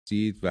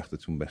هستید،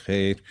 وقتتون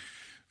بخیر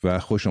و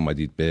خوش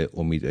آمدید به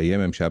امید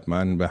امشب.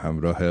 من به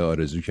همراه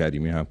آرزو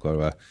کریمی همکار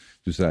و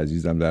دوست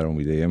عزیزم در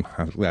امید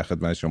در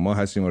خدمت شما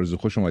هستیم. آرزو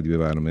خوش اومدی به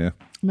برنامه.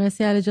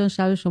 مرسی علی جان،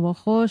 شب شما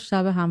خوش،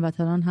 شب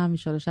هموطنان هم ان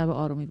شاء الله شب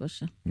آرومی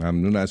باشه.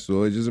 ممنون از تو.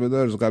 اجازه بده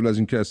آرزو قبل از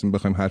اینکه اصلا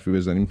بخوایم حرفی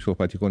بزنیم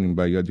صحبتی کنیم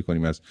و یادی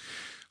کنیم از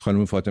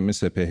خانم فاطمه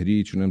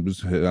سپهری، چون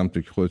امروز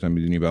همونطور که خودت هم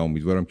می‌دونی و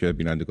امیدوارم که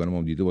بینندگان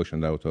ما دیده باشن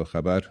در اتاق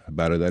خبر،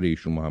 برادر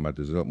ایشون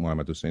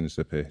محمد حسین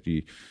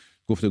سپهری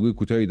گفتگوی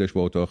کوتاهی داشت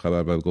با اتاق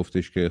خبر و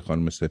گفتش که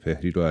خانم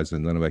سپهری رو از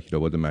زندان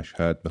وکیل‌آباد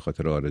مشهد به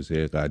خاطر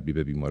عارضه قلبی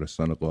به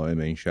بیمارستان قائم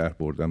این شهر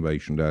بردن و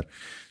ایشون در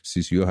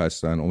CCU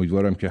هستن.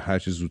 امیدوارم که هر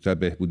چه زودتر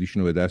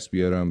بهبودیشون رو به دست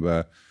بیارم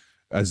و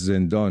از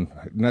زندان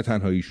نه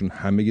تنها ایشون،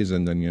 همه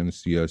زندانیان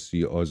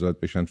سیاسی آزاد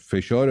بشن.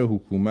 فشار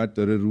حکومت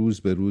داره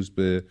روز به روز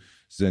به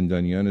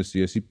زندانیان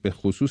سیاسی، به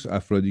خصوص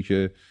افرادی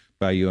که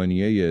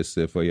بیانیه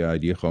استعفای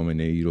علی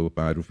خامنه‌ای رو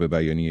معروف به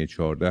بیانیه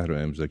 14 رو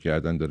امضا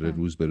کردن داره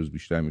روز به روز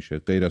بیشتر میشه.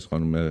 غیر از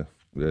خانم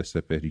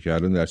سپهری که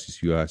الان در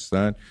CCU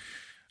هستن،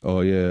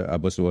 آقای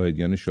عباس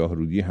واحدیان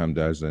شاهرودی هم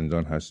در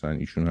زندان هستن.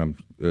 ایشون هم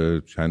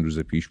چند روز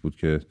پیش بود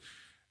که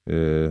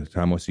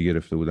تماسی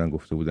گرفته بودن،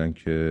 گفته بودن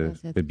که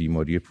به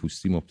بیماری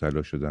پوستی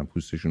مبتلا شدن،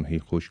 پوستشون هی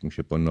خشک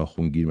میشه، با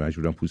ناخنگیر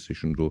مجبورن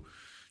پوستشون رو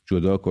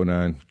جدا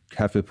کنن.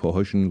 کف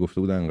پاهاشون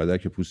گفته بودن انقدر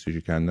که پوستش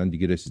کندن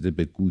دیگه رسیده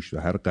به گوشت و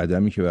هر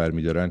قدمی که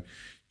برمیدارن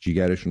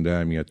جیگرشون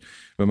در میاد.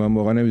 و من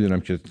واقعا نمیدونم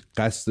که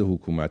قصد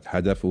حکومت،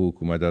 هدف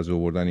حکومت از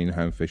آوردن این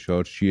هم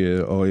فشار چیه.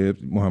 آقای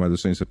محمد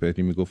حسین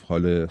سپهری میگفت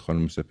حال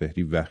خانم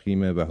سپهری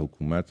وخیمه و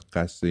حکومت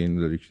قصد این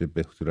داره که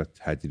به صورت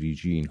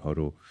تدریجی اینها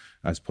رو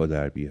از پا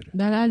در بیاره.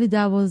 بله علی،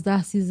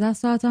 12-13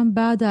 ساعت هم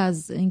بعد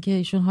از اینکه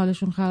ایشون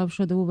حالشون خراب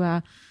شده بود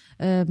و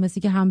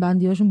مثل که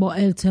همبندیاشون با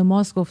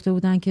التماس گفته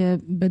بودن که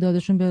به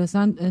دادشون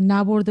برسن،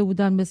 نبرده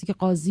بودن، مثل که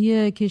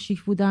قاضی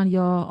کشیک بودن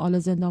یا آل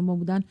زندان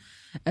بودن،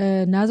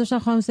 نذاشتن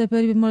خانم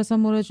سپهری به بیمارستان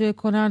مراجعه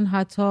کنن.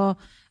 حتی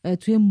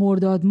توی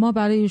مرداد ما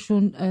برای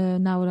ایشون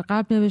نوار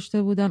قلب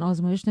نوشته بودن،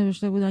 آزمایش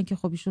نوشته بودن که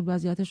خب ایشون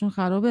وضعیتشون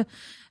خرابه.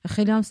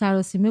 خیلی هم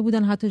سراسیمه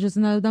بودن، حتی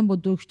اجازه ندادن با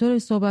دکتر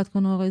صحبت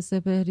کنه آقای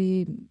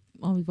سپهری.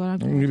 امیدوارم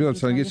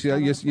که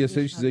یه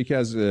سری چیزایی که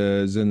از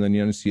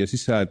زندانیان سیاسی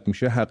سلب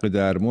میشه حق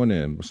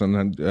درمانه.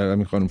 مثلا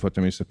همین خانم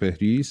فاطمه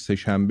سپهری سه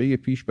شنبه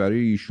پیش برای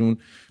ایشون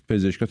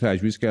پزشکا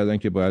تجویز کردن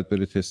که باید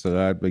بره تست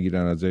قلب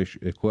بگیرن ازش،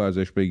 اکو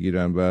ازش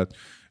بگیرن، بعد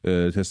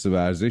تست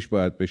ورزش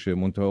باید بشه.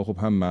 منتها خب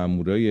هم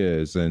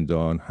مامورای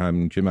زندان،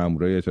 هم که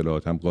مامورای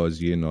اطلاعات، هم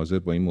قاضی ناظر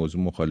با این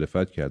موضوع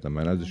مخالفت کردن.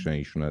 من ازشون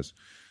ایشون از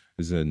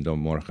زندان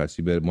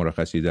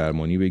مرخصی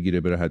درمانی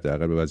بگیره، بره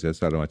حداقل به وضعیت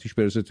سلامتیش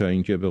برسه، تا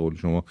اینکه به قول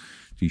شما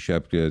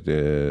دیشب که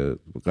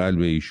قلب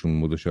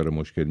ایشون دچار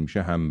مشکل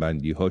میشه،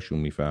 همبندی هاشون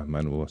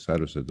میفهمن و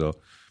سر و صدا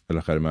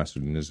بالاخره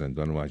مسئولین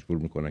زندان رو مجبور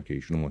میکنن که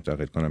ایشونو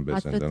منتقل کنن به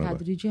زندان. قطع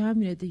تدریجی هم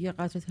میره دیگه.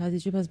 قطع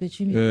تدریجی پس به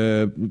چی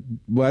میره؟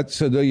 باید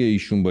صدای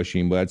ایشون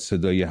باشیم، باید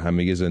صدای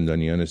همه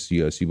زندانیان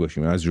سیاسی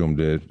باشیم، از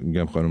جمله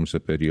میگم خانم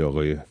سپهری،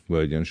 آقای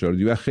واحدیان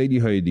شاهرودی و خیلی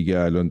های دیگه.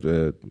 الان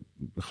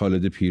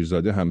خالد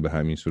پیرزاده هم به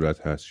همین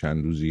صورت هست،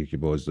 چند روزیه که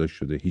بازداشت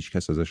شده، هیچ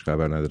کس ازش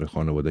خبر نداره،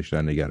 خانواده‌اش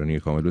در نگرانی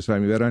کامل به سر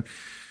میبرن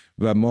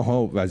و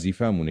ماها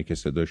وظیفه‌مونه که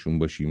صداشون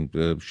باشیم.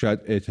 شاید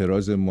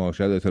اعتراض ما،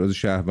 شاید اعتراض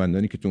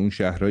شهروندانی که تو اون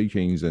شهرهایی که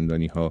این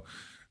زندانی‌ها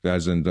در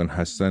زندان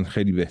هستن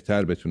خیلی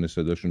بهتر بتونه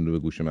صداشون رو به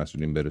گوش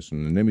مسئولین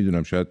برسونه.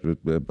 نمیدونم، شاید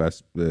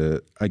بس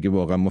اگه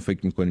واقعا ما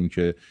فکر میکنیم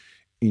که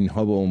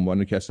اینها به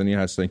عنوان کسانی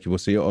هستن که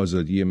واسه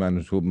آزادی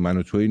من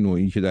و توی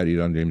نوعی که در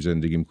ایران داریم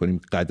زندگی میکنیم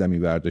قدمی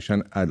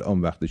برداشتن،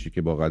 الان وقتشه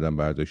که با قدم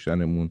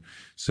برداشتنمون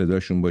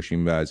صداشون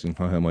باشیم و از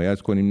اینها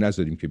حمایت کنیم،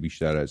 نذاریم که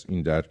بیشتر از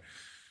این در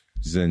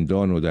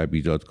زندان و در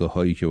بیدادگاه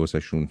هایی که واسه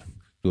شون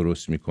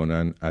درست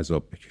میکنن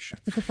عذاب بکشن.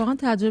 اتفاقا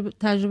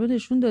تجربه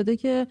نشون داده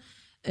که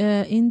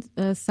این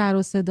سر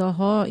و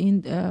صداها،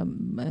 این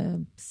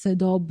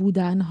صدا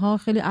بودنها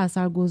خیلی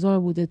اثرگذار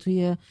بوده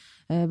توی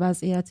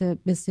وضعیت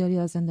بسیاری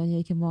از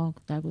زندانیایی که ما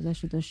در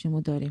گذشته داشتیم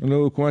و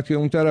داریم. حکومت که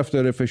اون طرف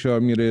داره فشار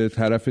میره،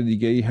 طرف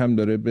دیگه ای هم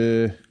داره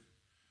به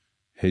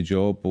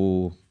حجاب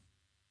و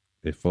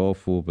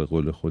عفاف و به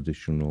قول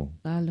خودشون و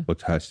با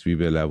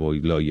تصویب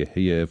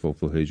لایحه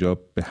عفاف و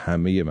حجاب به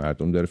همه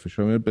مردم داره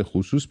فشار میاره، به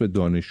خصوص به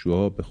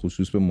دانشجوها، به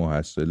خصوص به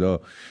محصلا.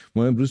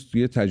 ما امروز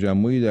توی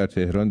تجمعی در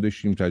تهران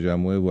داشتیم،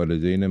 تجمع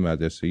والدین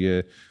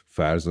مدرسه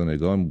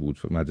فرزانگان بود،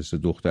 مدرسه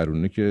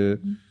دخترونه که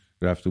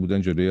رفته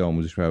بودن جلوی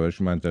آموزش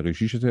پرورش منطقه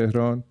 6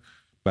 تهران.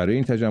 برای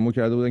این تجمع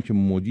کرده بودن که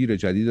مدیر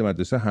جدید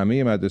مدرسه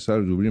همه مدرسه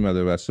رو دوربین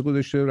مدرسه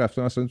گذاشته،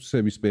 رفتن اصلا تو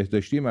سرویس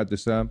بهداشتی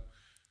مدرسه هم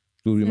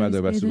دوربین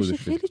مدرسه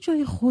گذاشته. خیلی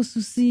جای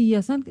خصوصی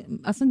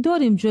اصلا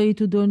داریم جایی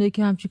تو دنیا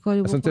که همچی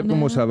کاری بکنه. اصلا طبق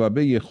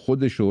مصوبه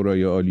خود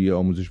شورای عالی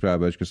آموزش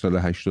پرورش که سال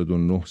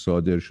 89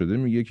 صادر شده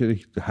میگه که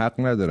حق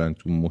ندارن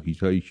تو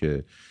محیطایی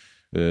که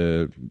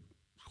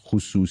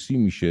خصوصی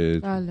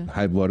میشه،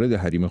 وارد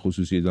حریم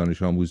خصوصی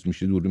دانش آموز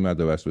میشه، دوربین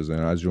مدرسه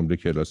بزنن، از جمله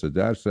کلاس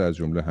درس، از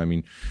جمله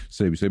همین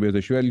سرویس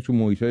بهداشتی. ولی تو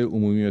محیط‌های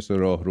عمومی مثل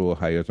راهرو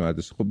و حیاط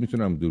مدرسه خب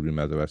میتونن دوربین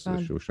مدرسه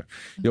داشته باشن.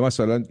 یا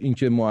مثلا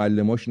اینکه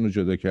معلماشون رو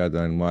جدا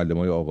کردن،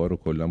 معلمای آقا رو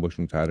کلا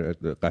باشون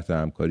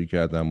قطع همکاری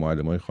کردن،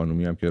 معلمای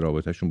خانومی هم که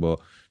رابطه‌شون با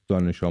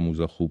دانش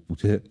آموزا خوب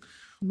بوده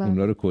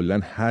اونا رو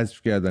کلا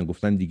حذف کردن،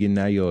 گفتن دیگه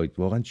نیاید.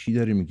 واقعا چی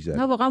داره میگذره؟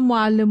 نه واقعا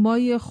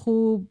معلمای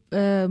خوب،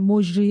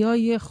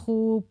 مجریای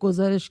خوب،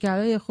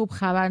 گزارشگرای خوب،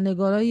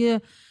 خبرنگارای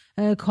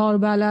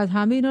کاربلد،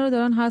 همه اینا رو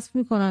دارن حذف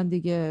میکنن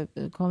دیگه.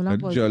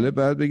 کاملا جالب.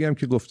 بعد بگم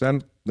که گفتن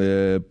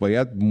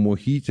باید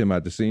محیط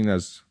مدرسه، این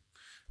از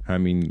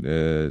همین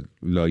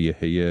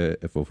لایحه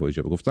عفاف و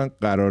حجاب، گفتن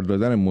قرار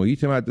دادن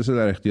محیط مدرسه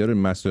در اختیار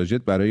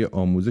مساجد برای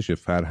آموزش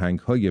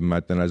فرهنگ‌های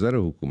مد نظر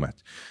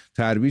حکومت،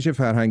 ترویج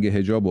فرهنگ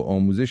حجاب و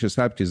آموزش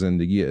سبک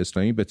زندگی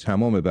اسلامی به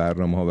تمام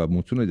برنامه‌ها و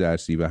متون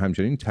درسی و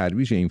همچنین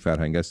ترویج این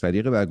فرهنگ از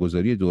طریق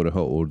برگزاری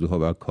دوره‌ها،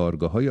 اردوها و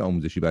کارگاه‌های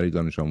آموزشی برای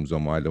دانش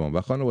آموزان، معلمان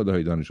و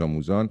خانواده‌های دانش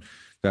آموزان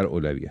در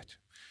اولویت.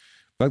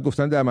 بعد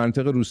گفتن در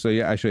منطقه روستایی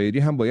عشایری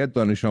هم باید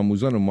دانش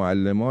آموزان و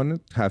معلمان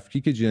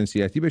تفکیک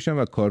جنسیتی بشن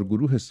و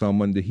کارگروه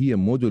ساماندهی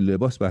مد و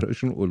لباس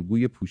برایشون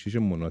الگوی پوشش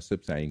مناسب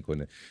تعیین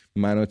کنه.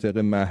 مناطق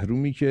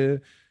محرومی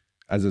که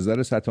از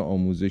نظر سطح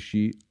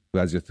آموزشی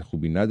وضعیت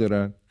خوبی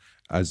ندارن،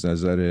 از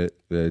نظر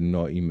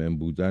ناایمن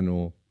بودن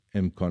و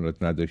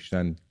امکانات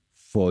نداشتن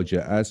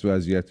فاجعه است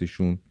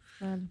وضعیتشون.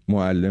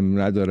 معلم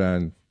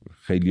ندارن،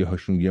 خیلی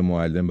هاشون یه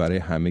معلم برای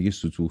همه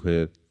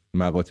سطوح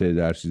مقاطع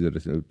درسی داره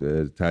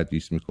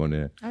تدریس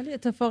میکنه. علی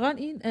اتفاقا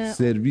این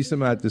سرویس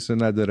مدرسه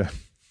نداره.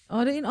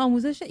 آره این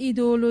آموزش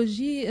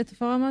ایدئولوژی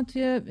اتفاقا من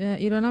توی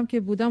ایرانم که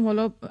بودم،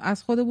 حالا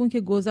از خودمون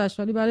که گذشت،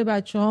 ولی برای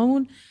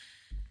بچه‌هامون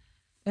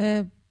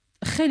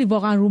خیلی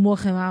واقعا رو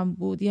مخ من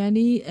بود.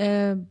 یعنی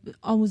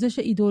آموزش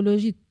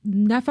ایدئولوژی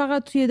نه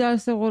فقط توی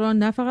درس قرآن،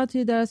 نه فقط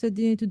توی درس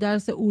دینی، تو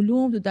درس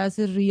علوم، تو درس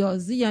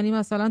ریاضی. یعنی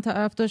مثلا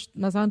طرف داشت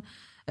مثلا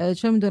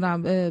چه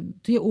میدونم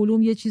توی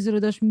علوم یه چیزی رو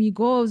داشت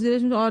میگفت،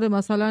 زیرش میگفت آره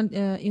مثلا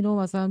اینو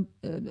مثلا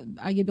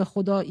اگه به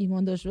خدا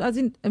ایمان داشت. از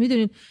این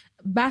میدونین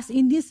بس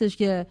این نیستش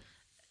که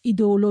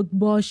ایدئولوگ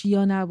باشی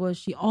یا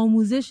نباشی.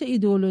 آموزش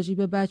ایدئولوژی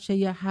به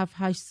بچه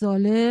 7-8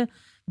 ساله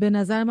به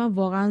نظر من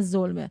واقعا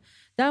ظلمه.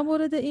 در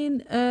مورد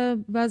این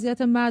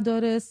وضعیت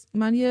مدارس،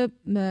 من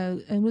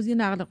امروز یه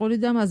نقل قولی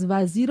دیدم از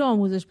وزیر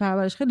آموزش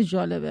پرورش، خیلی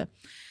جالبه.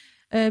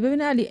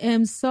 ببین علی،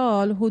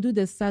 امسال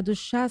حدود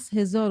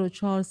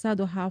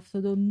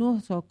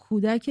 160,479 تا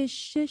کودک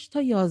 6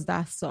 تا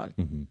 11 سال،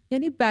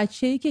 یعنی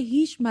بچه‌ای که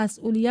هیچ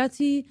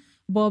مسئولیتی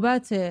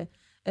بابت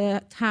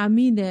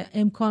تامین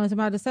امکانات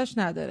مدرسهش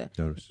نداره.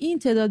 درست. این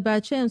تعداد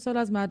بچه امسال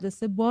از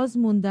مدرسه باز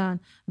موندن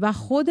و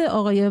خود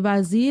آقای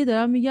وزیر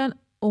دارن میگن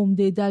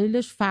عمده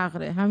دلیلش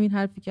فقره. همین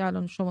حرفی که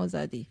الان شما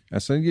زدی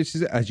اصلا یه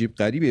چیز عجیب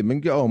غریبه.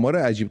 من که آمار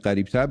عجیب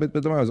غریب تر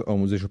بدم از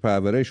آموزش و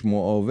پرورش،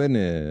 معاون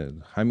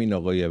همین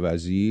آقای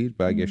وزیر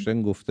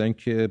برگشتن گفتن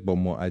که با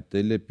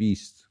معدل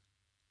 20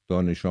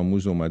 دانش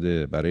آموز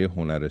اومده برای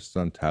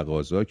هنرستان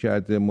تقاضا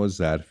کرده، ما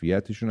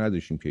ظرفیتشو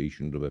نداشتیم که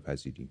ایشون رو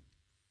بپذیریم.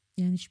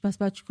 یعنی پس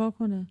بعد چیکار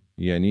کنه؟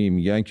 یعنی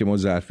میگن که ما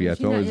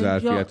ظرفیت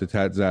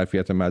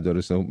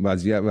مدارس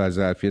و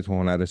ظرفیت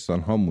هنرستان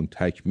هامون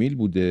تکمیل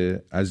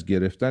بوده، از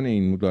گرفتن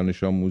این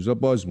دانش آموزا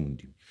باز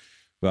موندیم.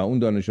 و اون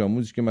دانش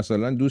آموزی که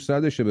مثلا دوست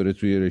نداشته بره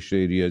توی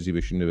رشته ریاضی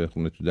بشینه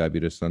بخونه، تو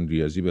دبیرستان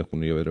ریاضی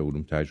بخونه یا بره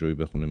علوم تجربی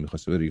بخونه،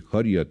 می‌خواسته بره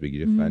کاری یاد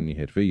بگیره، فنی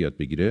حرفه‌ای یاد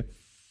بگیره،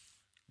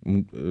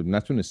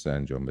 نتونسته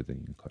انجام بده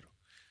این کارو.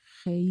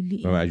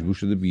 خیلی و مجبور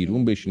شده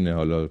بیرون بشینه.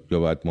 حالا یا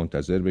باید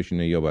منتظر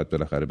بشینه یا باید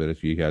بالاخره بره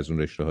توی یکی از اون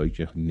رشته‌هایی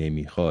که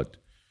نمیخواد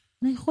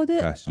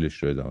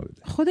تحصیلش رو ادامه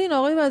بده. خود این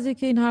آقای وزیر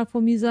که این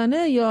حرفو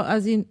میزنه یا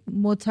از این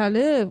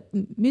مطلع،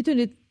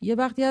 میتونید یه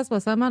وقتی هست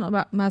مثلا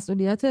من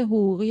مسئولیت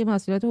حقوقی،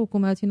 مسئولیت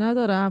حکومتی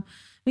ندارم،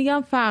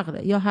 میگم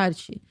فقره یا هر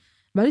چی،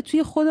 ولی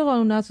توی خود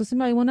قانون اساسی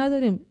ما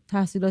نداریم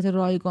تحصیلات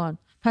رایگان.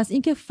 پس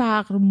اینکه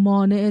فقر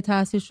مانع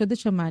تحصیل شده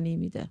چه معنی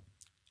میده؟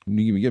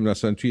 میگم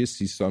مثلا توی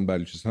سیستان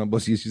بلوچستان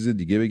باز یه چیز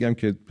دیگه بگم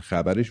که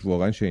خبرش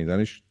واقعا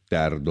شنیدنش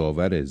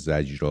دردآوره،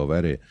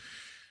 زجرآوره.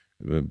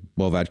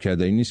 باور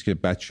کردنی نیست که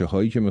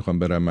بچه‌هایی که میخوان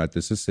برن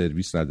مدرسه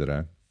سرویس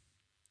ندارن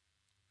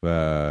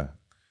و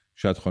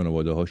شاید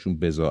خانواده هاشون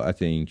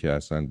بضاعت این که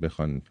اصلا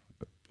بخوان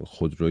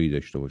خودرویی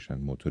داشته باشن،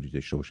 موتوری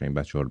داشته باشن، این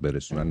بچه‌ها رو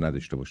برسونن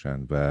نداشته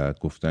باشن و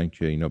گفتن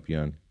که اینا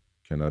بیان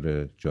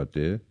کنار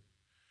جاده،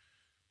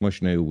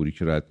 ماشینای عبوری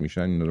که رد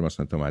میشن اینا رو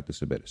مثلا تا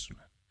مدرسه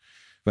برسونن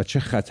و چه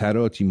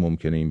خطراتی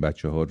ممکنه این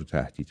بچه‌ها رو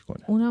تهدید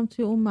کنه. اونم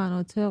توی اون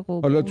مناطق.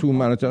 حالا تو اون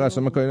مناطق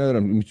اصلا من کاری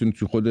ندارم، میتونه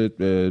تو خود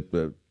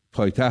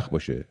پایتخت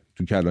باشه،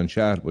 تو کلان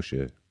شهر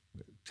باشه.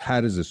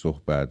 طرز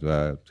صحبت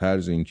و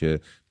طرز این که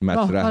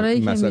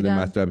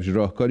مطرح بشه،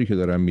 راهکاری که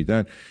دارن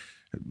میدن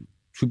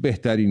تو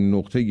بهترین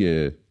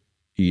نقطه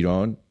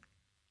ایران،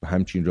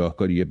 همچین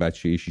راهکاری یه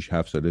بچه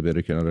 6-7 ساله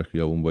بره کنار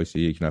خیابون وایسه،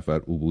 یک نفر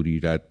عبوری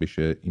رد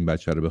بشه، این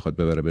بچه رو بخواد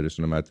ببره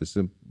برسونه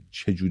مدرسه،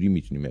 چه جوری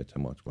میتونیم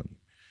اعتماد کنیم؟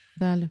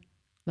 بله.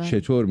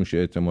 چطور میشه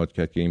اعتماد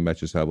کرد که این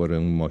بچه سوار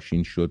اون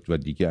ماشین شد و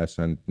دیگه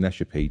اصلا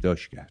نشه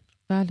پیداش کرد؟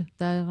 بله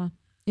دقیقاً.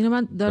 اینو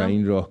من دارم. و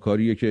این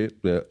راهکاریه که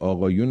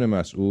آقایون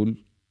مسئول،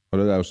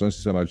 حالا در استان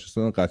سیستان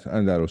بلوچستان،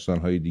 قطعا در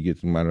استان‌های دیگه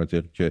تو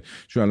مناطق که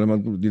چون الان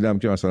من دیدم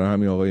که مثلا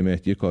همین آقای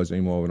مهدی کاظمی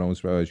معاون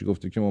آموزش پرورشی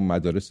گفته که ما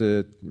مدارس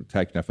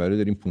تک نفره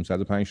داریم،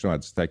 505 تا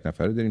مدرسه تک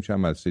نفره داریم، چند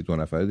مدرسه 2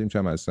 نفره داریم،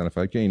 چند مدرسه 3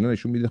 نفره، که اینا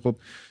نشون میده خب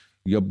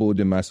یا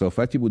بعد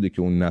مسافتی بوده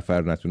که اون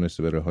نفر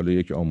نتونسته بره. حالا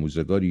یک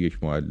آموزگاری،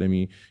 یک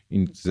معلمی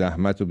این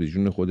زحمت رو به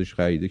جون خودش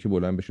خریده که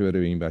بلند بشه بره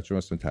به این بچه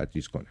مثلا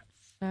تدریس کنه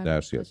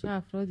درسیات.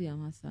 افرادی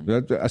هم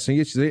هستن. اصلا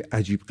یه چیزای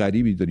عجیب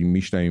غریبی داریم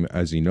میشنویم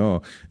از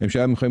اینا.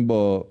 امشب میخوایم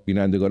با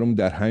بینندگانمون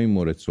در همین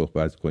مورد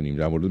صحبت کنیم،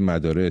 در مورد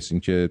مدارس،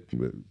 اینکه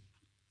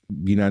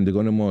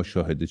بینندگان ما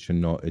شاهد چه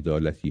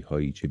ناعدالتی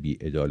هایی، چه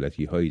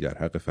بی‌عدالتی هایی در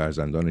حق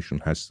فرزندانشون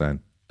هستن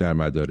در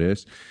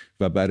مدارس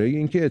و برای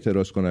اینکه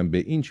اعتراض کنن به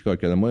این چیکار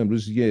کردن. ما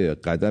امروز یه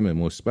قدم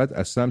مثبت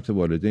از سمت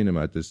والدین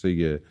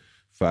مدرسه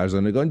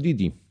فرزانگان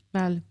دیدیم.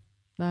 بله.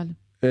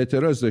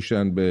 اعتراض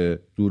داشتن به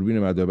دوربین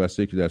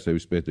مدرسه‌ای که در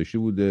سرویس بهداشتی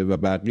بوده و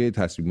بقیه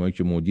تصمیمایی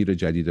که مدیر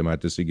جدید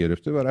مدرسه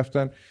گرفته و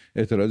رفتن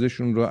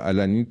اعتراضشون رو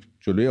علنی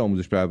جلوی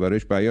آموزش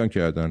پرورش بیان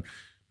کردن.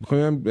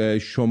 می‌خوام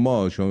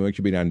شما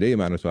که بیننده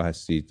من و تو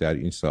هستید در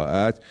این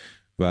ساعت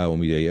و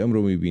امید ام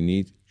رو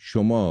می‌بینید،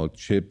 شما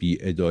چه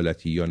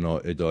بی‌عدالتی یا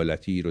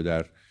ناعدالتی رو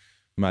در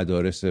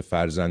مدارس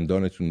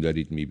فرزندانتون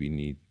دارید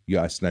می‌بینید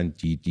یا اصلاً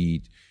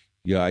دیدید؟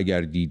 یا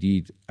اگر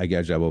دیدید،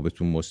 اگر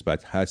جوابتون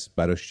مثبت هست،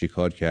 براش چه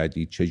کار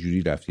کردید؟ چه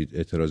جوری رفتید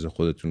اعتراض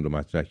خودتون رو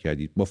مطرح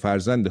کردید؟ با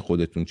فرزند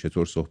خودتون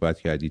چطور صحبت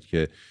کردید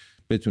که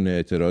بتونه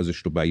اعتراضش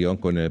رو بیان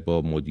کنه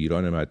با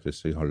مدیران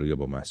مدرسه حالا یا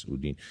با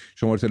مسئولین؟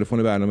 شماره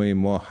تلفن برنامه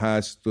ما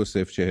هست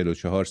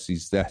 2044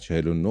 13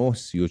 49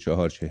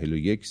 34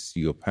 41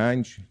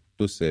 35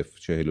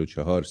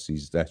 2044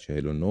 13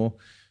 49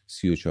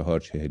 34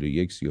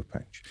 41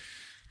 35.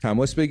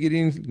 تماس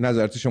بگیرین،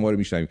 نظرات شما رو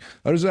میشنویم.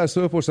 آرزو، از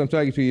تو بپرسم، تو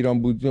اگه تو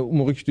ایران بود، اون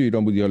موقعی که تو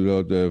ایران بودی،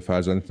 حالا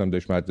فرزندت هم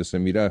داشت مدرسه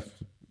میرفت،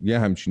 یه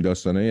همچین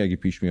داستانایی اگه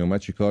پیش می اومد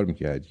چی کار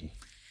میکردی؟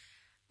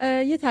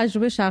 یه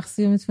تجربه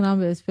شخصی میتونم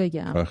بهت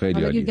بگم.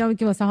 حالا میگم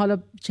که مثلا حالا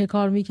چه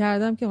کار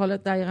میکردم که حالا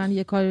دقیقاً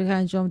یه کاری که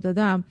انجام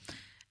دادم.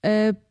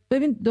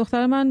 ببین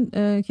دختر من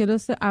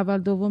کلاس اول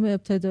دوم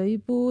ابتدایی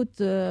بود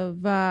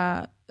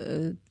و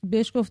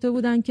بهش گفته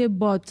بودن که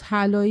با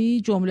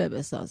طلایی جمله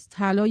بساز.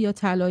 طلا یا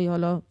طلایی،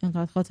 حالا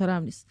اینقدر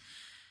خاطرم نیست.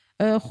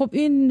 خب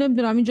این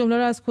نمیدونم این جمله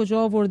رو از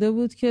کجا آورده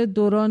بود که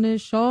دوران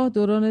شاه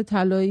دوران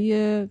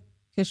طلایی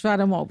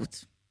کشور ما بود،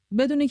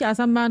 بدونی که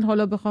اصلا من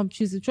حالا بخوام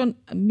چیزی، چون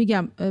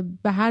میگم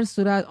به هر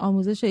صورت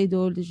آموزش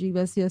ایدئولوژی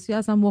و سیاسی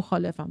اصلا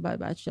مخالفم. برای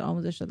بچه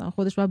آموزش دادن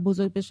خودش باید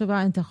بزرگ بشه و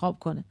انتخاب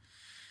کنه.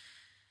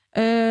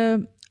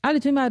 علی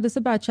توی مدرسه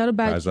بچه رو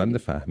فرزند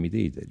فهمیده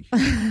ای داری.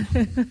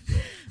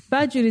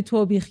 بدجوری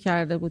توبیخ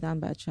کرده بودن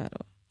بچه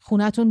رو.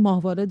 خونتون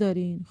ماهواره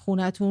دارین،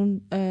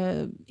 خونتون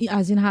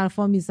از این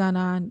حرفا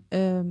میزنن.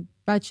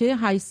 بچه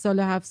 8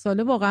 ساله 7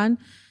 ساله واقعا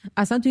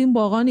اصلا تو این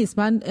باغا نیست.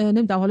 من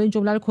نمیدونم حالا این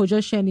جمله رو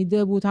کجا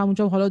شنیده بود،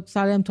 همونجا حالا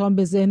سر امتحان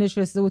به ذهنش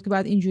رسیده بود که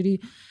بعد اینجوری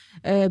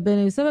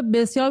بنویسه و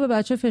بسیار به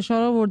بچه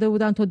فشار آورده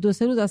بودن. تا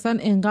 2-3 روز اصلا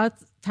انقدر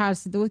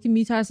ترسیده بود که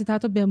میترسید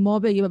حتی به ما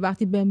بگه و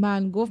وقتی به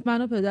من گفت،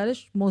 من و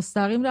پدرش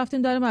مستقیم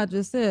رفتیم در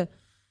مدرسه.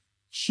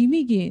 چی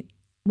میگین؟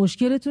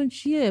 مشکلتون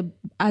چیه؟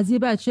 از یه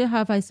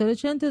بچه 7-8 ساله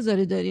چه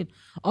انتظاری دارین؟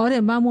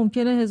 آره من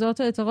ممکنه 1000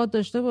 تا اعتقاد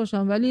داشته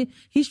باشم ولی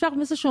هیچ وقت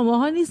مثل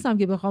شماها نیستم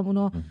که بخوام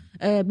اونو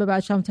به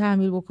بچه‌م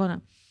تحمیل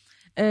بکنم.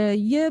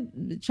 یه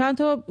چند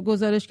تا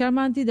گزارشگر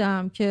من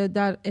دیدم که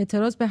در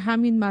اعتراض به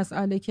همین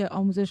مسئله که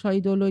آموزش های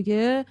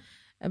ایدئولوژی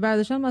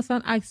برداشتن،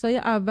 مثلا عکسای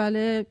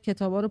اول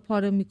کتابا رو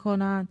پاره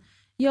میکنن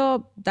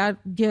یا در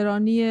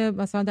گرانی،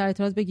 مثلا در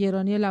اعتراض به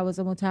گرانی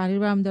لوازم التحریر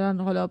برام دارن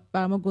حالا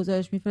بر ما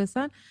گزارش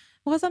میفرستن.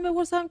 می‌خواستم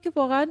بپرسم که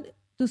واقعا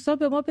دوستان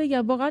به ما بگن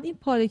واقعا این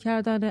پاره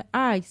کردن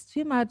عکس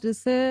توی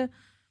مدرسه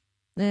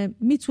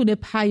میتونه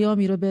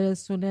پیامی رو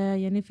برسونه؟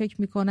 یعنی فکر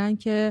میکنن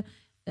که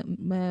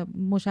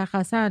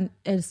مشخصا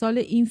ارسال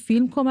این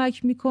فیلم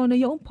کمک میکنه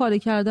یا اون پاره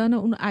کردن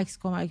اون عکس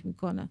کمک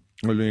میکنه؟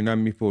 حالا اینم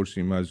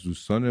میپرسیم از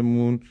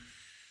دوستانمون.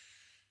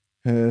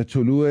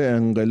 طلوع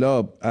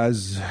انقلاب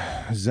از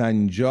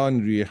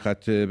زنجان روی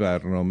خط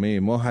برنامه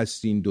ما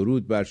هستین.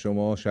 درود بر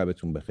شما،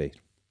 شبتون بخیر.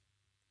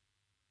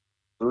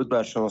 درود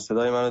بر شما،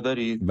 صدای منو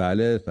دارید؟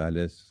 بله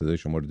صدای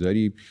شما رو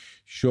داریم.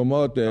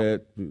 شما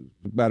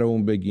برای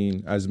اون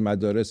بگین از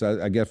مدارس،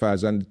 اگر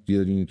فرزند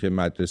دارین که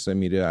مدرسه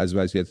میره، از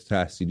وضعیت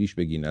تحصیلیش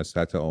بگین، از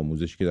سطح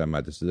آموزشی که در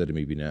مدرسه داره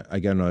میبینه،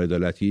 اگر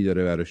ناعدالتی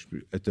داره براش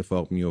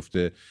اتفاق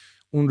میفته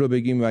اون رو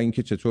بگیم و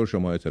اینکه چطور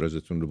شما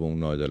اعتراضتون رو به اون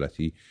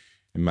ناعدالتی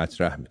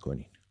مطرح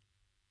میکنین.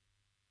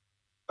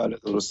 بله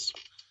درست.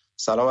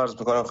 سلام عرض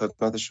میکنم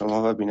خدمت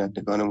شما و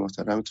بینندگان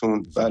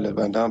محترمتون. بله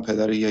بنده هم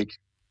پدر یک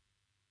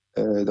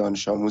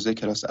دانش آموز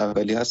کلاس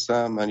اولی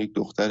هستم. من یک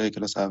دختر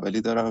کلاس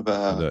اولی دارم و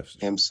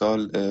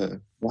امسال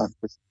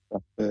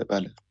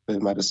به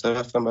مدرسه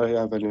رفتم برای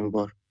اولین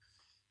بار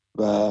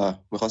و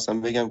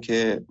میخواستم بگم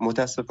که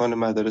متاسفانه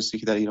مدارسی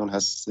که در ایران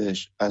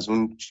هستش از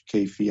اون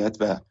کیفیت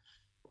و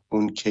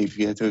اون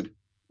کیفیت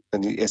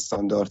یعنی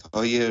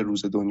استانداردهای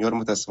روز دنیا رو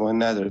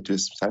متاسفانه نداره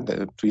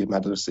توی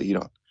مدرسه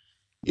ایران.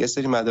 یه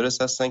سری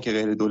مدارس هستن که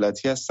غیر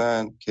دولتی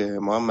هستن که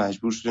ما هم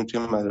مجبور شدیم توی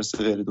مدرسه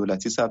غیر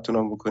دولتی ثبت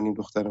نام بکنیم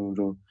دخترمون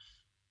رو.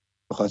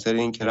 به خاطر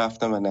این که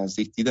رفتم و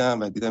نزدیک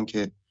دیدم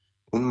که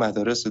اون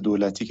مدارس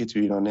دولتی که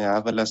توی ایرانه،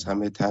 اول از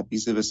همه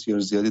تبعیض بسیار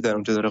زیادی در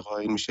اونجا داره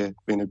قائل میشه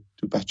بین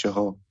تو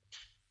بچه‌ها.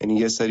 یعنی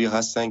یه سری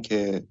هستن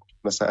که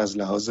مثلا از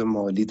لحاظ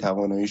مالی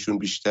تواناییشون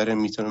بیشتره،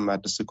 میتونن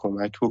مدرسه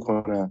کمک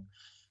بکنن.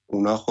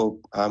 اونا خب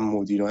هم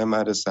مدیرای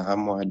مدرسه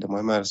هم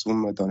معلمای مدرسه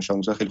اون دانش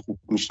آموزا خیلی خوب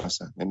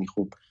میشناسن، یعنی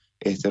خب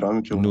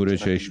احترامی که نور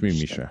چشمی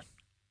میشن.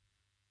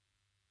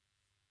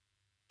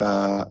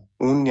 و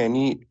اون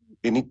یعنی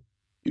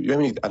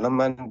ببینید الان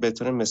من به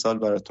طور مثال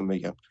براتون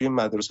بگم، توی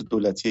مدرسه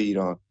دولتی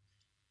ایران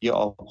یه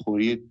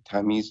آبخوری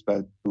تمیز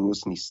و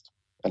درست نیست.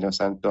 یعنی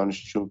مثلا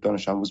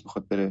دانش آموز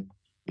میخواد بره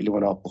یه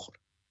لیوان آب بخوره،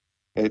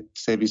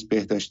 سرویس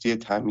بهداشتی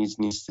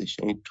تمیز نیستش.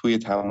 یعنی توی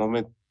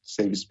تمام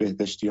سرویس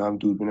بهداشتی هم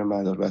دوربین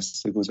مدار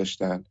بسته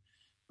گذاشتن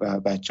و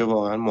بچه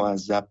واقعا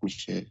معذب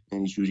میشه،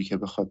 یعنی جوری که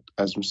بخواد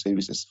از اون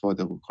سرویس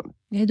استفاده بکنه.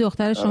 یه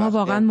دختر شما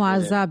واقعا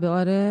معذبه؟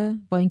 آره،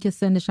 با اینکه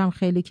سنش هم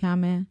خیلی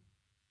کمه.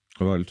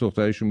 ولی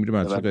دخترشون میره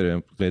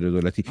مدرسه غیر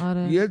دولتی.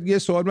 آره. یه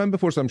سوال من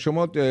بپرسم،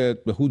 شما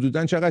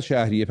حدوداً چقدر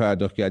شهریه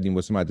پرداخت کردین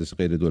واسه مدرسه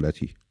غیر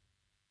دولتی؟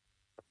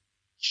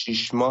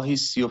 6 ماهی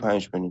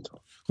 35 میلیون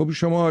تومان. خب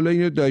شما حالا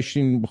اینو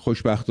داشتین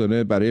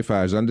خوشبختانه برای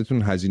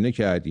فرزندتون هزینه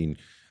کردین،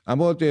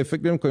 اما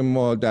فکر نمی‌کنید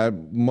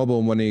ما به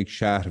عنوان یک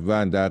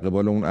شهروند در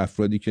قبال اون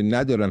افرادی که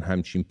ندارن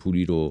همچین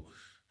پولی رو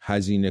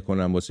هزینه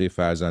کنن واسه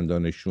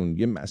فرزندانشون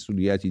یه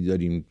مسئولیتی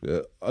داریم؟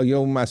 آیا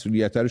اون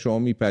مسئولیت رو شما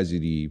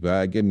میپذیری و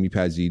اگه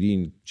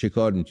میپذیرین چه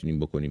کار میتونیم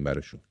بکنیم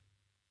براشون؟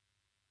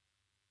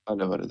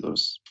 بله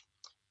درست.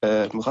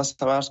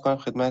 میخواستم عرض کنم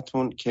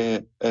خدمتون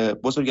که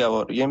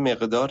بزرگوار یه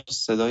مقدار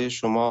صدای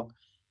شما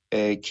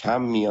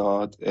کم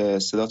میاد،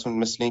 صداتون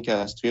مثل این که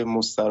از توی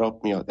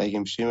مستراب میاد. اگه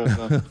میشه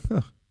مقدار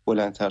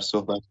بلندتر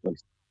صحبت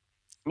کنید.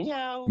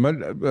 میاو.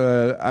 من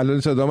الان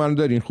صدا من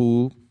دارین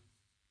خوب؟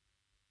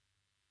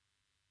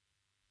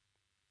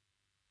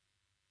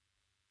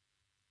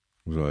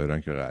 ظاهرا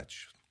که قطع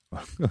شد.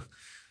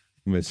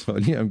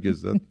 مثالی هم که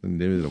زد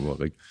نمیدونم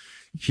واقعا.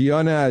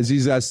 کیان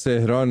عزیز از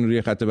تهران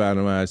روی خط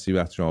برنامه هستی،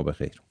 وقت شما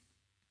بخیر.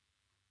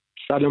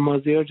 سلام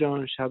مازیار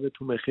جان،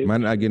 شبتون بخیر.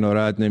 من اگه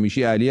ناراحت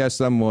نمیشی علی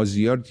هستم،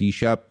 مازیار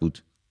دیشب بود.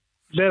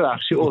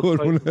 ببخشید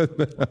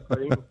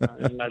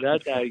اینقدر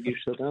درگیر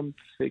شدم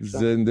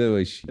زنده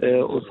باشی.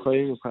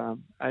 عذرخواهی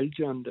میکنم. علی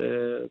جان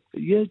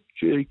یه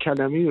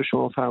کلمه‌ای رو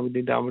شما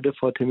فرمودین در مورد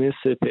فاطمه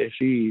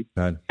سپهری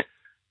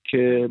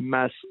که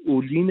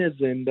مسئولین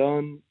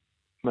زندان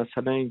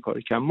مثلا این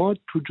کار کردن. ما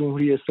تو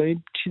جمهوری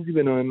اسلامی چیزی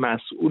به نام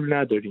مسئول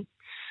نداریم.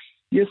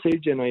 یه سری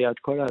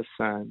جنایتکار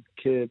هستن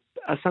که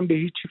اصلا به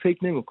هیچی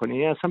فکر نمیکنن،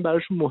 یعنی اصلا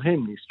براشون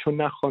مهم نیست،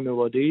 چون نه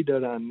خانواده‌ای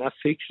دارن نه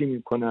فکری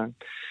میکنن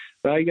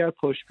و اگر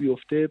پاش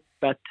بیفته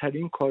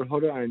بدترین کارها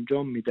رو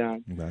انجام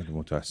میدن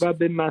و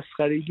به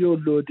مسخرگی و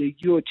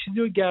لودگی و چیزی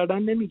رو گردن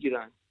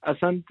نمیگیرن.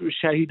 اصلا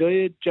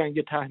شهیدای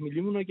جنگ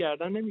تحمیلیمون رو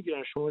گردن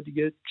نمیگیرن. شما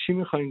دیگه چی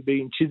میخواین به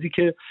این چیزی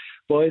که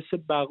باعث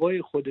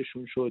بقای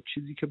خودشون شد،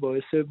 چیزی که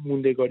باعث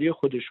موندگاری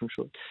خودشون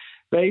شد.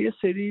 و یه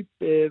سری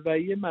و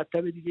یه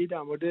مطلب دیگه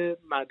در مورد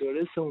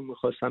مدارسمون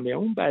میخواستم بگم.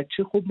 اون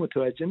بچه خب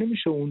متوجه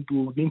نمیشه اون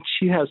دوربین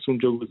چی هست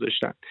اونجا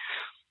گذاشتن.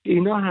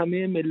 اینا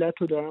همه ملت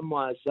رو دارن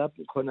معذب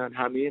میکنن،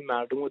 همه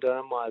مردم رو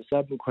دارن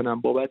معذب میکنن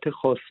بابت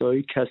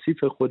خواسته‌های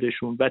کثیف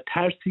خودشون و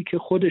ترسی که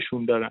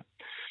خودشون دارن.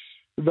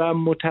 و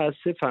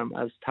متاسفم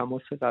از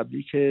تماس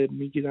قبلی که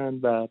میگیرن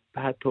و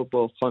حتی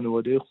با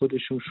خانواده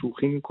خودشون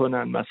شوخی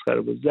میکنن،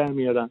 مسخره بازی در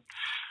میارن.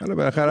 حالا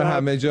بالاخره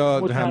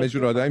همه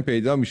جور آدمی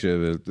پیدا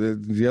میشه.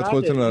 زیاد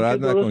خودتون ناراحت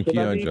نکن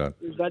کیان جان.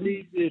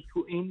 ولی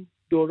تو این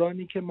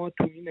دورانی که ما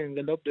تو این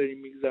انقلاب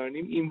داریم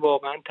میگذاریم این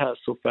واقعا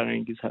تأسف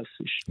برانگیز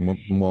هستش.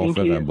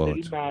 موافقم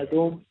باهات.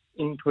 مردم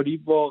اینطوری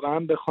واقعا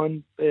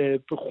بخوان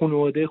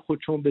خانواده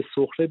خودشون به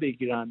سخره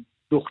بگیرن،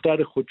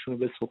 دختر خودشون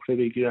به سخره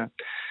بگیرن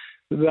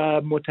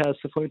و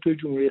متاسفانه توی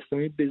جمهوری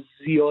اسلامی به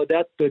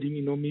زیادت داریم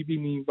اینو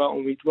میبینیم و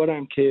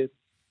امیدوارم که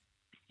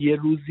یه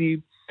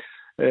روزی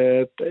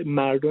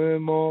مردم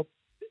ما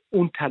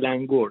اون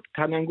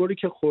تلنگری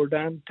که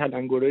خوردن،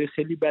 تلنگرهای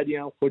خیلی بدی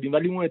هم خوردیم،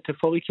 ولی اون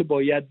اتفاقی که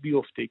باید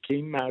بیفته که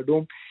این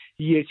مردم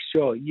یک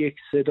جا، یک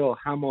صدا،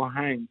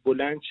 هماهنگ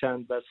بلند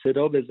شن و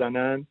صدا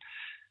بزنن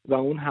و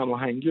اون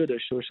هماهنگی رو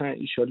داشته باشن،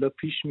 ایشالله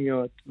پیش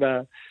میاد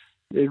و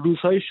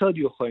روزهای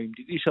شادی رو خواهیم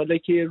دید. ایشالله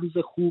که یه روز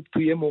خوب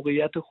توی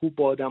موقعیت خوب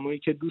با آدمایی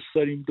که دوست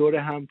داریم دور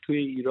هم توی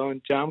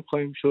ایران جمع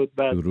خواهیم شد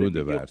و درود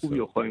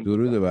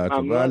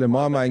براتون. بله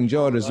ما هم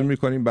اینجا آرزو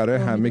میکنیم برای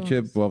همه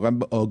که واقعا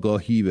به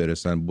آگاهی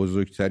برسن.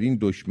 بزرگترین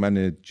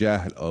دشمن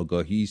جهل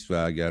آگاهی است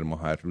و اگر ما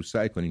هر روز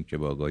سعی کنیم که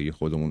به آگاهی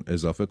خودمون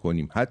اضافه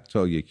کنیم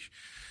حتی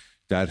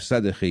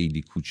 1%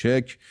 خیلی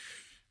کوچک،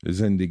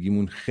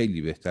 زندگیمون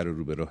خیلی بهتر و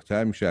رو به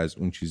راه‌تر میشه از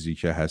اون چیزی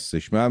که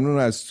هستش. ممنون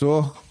از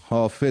تو.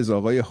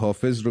 آقای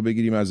حافظ رو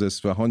بگیریم از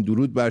اصفهان.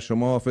 درود بر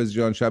شما حافظ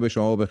جان، شب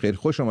شما بخیر.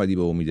 خوش آمدی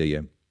به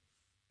امیده.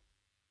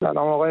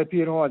 سلام آقای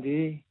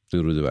پیرهادی.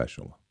 درود بر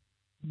شما.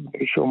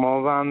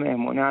 شما و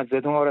مهمون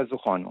عزیزتون آرزو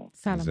خانم.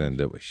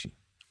 زنده باشی.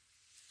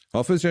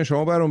 حافظ جان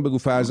شما برام بگو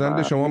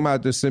فرزند شما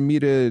مدرسه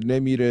میره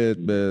نمیره،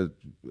 به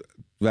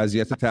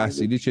وضعیت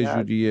تحصیلی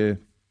چجوریه؟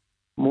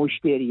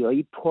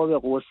 مشتریایی پا به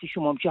قرصی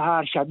شما که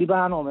هر شبی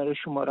برنامه رو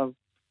شما رو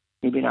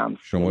میبینم.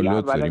 شما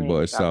لطف دارین،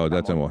 باعث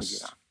سعادت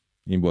ماست.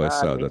 این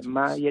باعث سعادت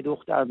من یه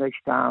دختر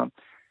داشتم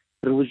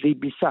روزی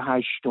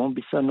 28م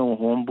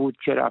 29م بود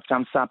که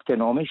رفتم ثبت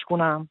نامش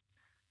کنم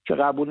که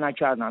قبول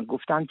نکردن،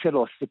 گفتن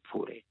کلاس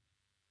پره.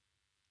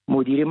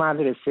 مدیر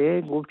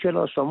مدرسه گفت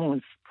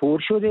کلاسمون پر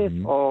شده،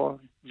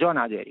 جا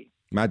نداریم.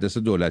 مدرسه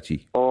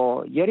دولتی.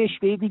 یه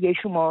رشته دیگه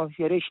شما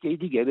یه رشته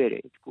دیگه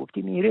برید.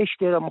 گفتیم این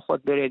رشته رو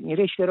میخواد برید، این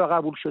رشته رو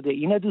قبول شده،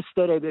 اینو دوست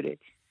داره برید،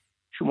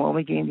 شما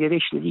میگین یه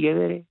رشته دیگه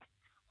برید.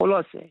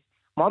 خلاصه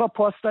ما رو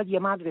پاس داد یه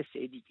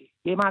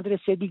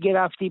مدرسه دیگه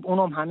رفتیم،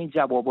 اونم همین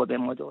جوابا به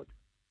ما داد.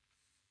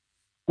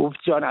 گفت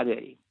جا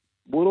نداریم،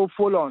 برو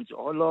فلان جا.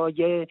 حالا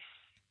یه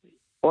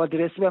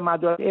آدرس به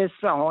مدارس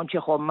اصفهان که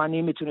خب من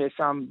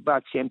نمیتونستم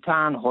بچه‌م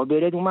تنها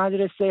بره اون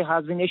مدرسه،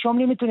 هزینه‌شم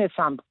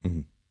نمیتونستم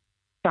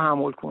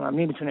تحمل کنم،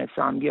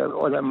 نمیتونستم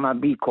من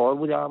بیکار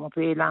بودم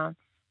فعلا،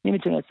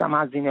 نمیتونستم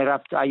هزینه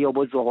رفت عیاب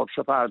و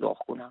ذوقشو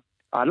پرداخت کنم.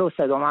 الو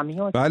صدا من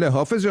میاد؟ بله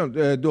حافظ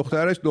جان،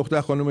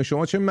 دختر خانم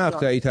شما چه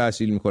مقطعی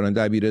تحصیل میکنن؟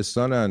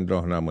 دبیرستانن،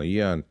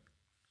 راهنمایی‌ان،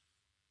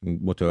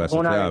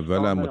 متوسط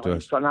اولن،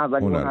 متوسط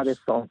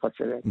هنرستان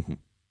فاصله.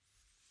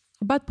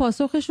 بعد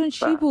پاسخشون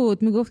چی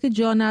بود؟ میگفت که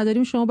جا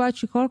نداریم، شما باید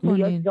چیکار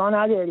کنین؟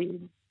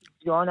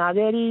 جا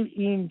نداریم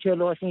این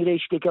کلاس، این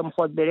رشته که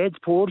میخواد برید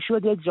پر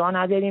شده، جا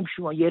نداریم،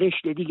 شما یه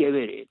رشته دیگه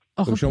برید.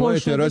 شما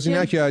اعتراضی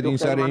نکردین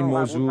سر این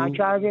موضوع؟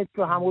 نکردید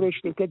تو همون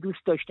رشته که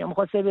دوست داشته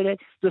میخواسته بره،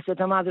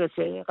 2-3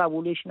 مدرسه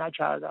قبولش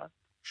نکردن.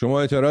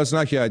 شما اعتراض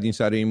نکردین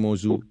سر این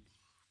موضوع؟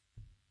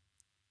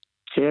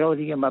 چرا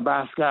دیگه من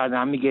بحث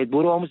کردم، میگه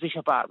برو آموزش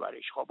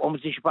پرورش. خب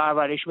آموزش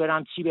پرورش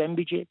برم چی بهم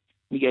بگه؟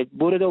 میگه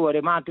برو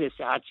دوباره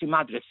مدرسه، هرچی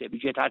مدرسه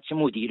بجید، هرچی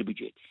مدیر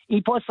بجید.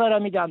 این پاسا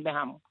رو میدن به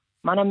همون.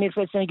 منم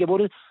میفرستم میگه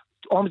برو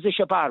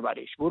آموزش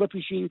پرورش، برو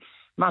پیشی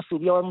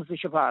مسئولی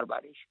آموزش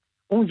پرورش.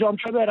 اونجام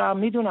که برم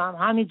میدونم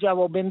همین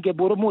جواب میگه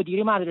برو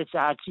مدیر مدرسه،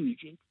 هرچی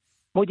بجید.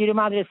 مدیر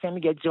مدرسه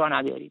میگه جا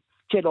نداریم،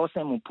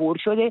 کلاسمون پر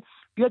شده،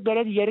 بیاد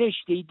بره یه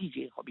رشته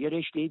دیگه. خب یه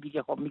رشته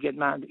دیگه، خب میگه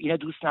من اینو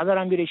دوست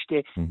ندارم، یه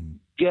رشته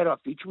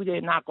گرافیک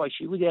بوده،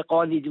 نقاشی بوده،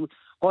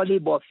 قالی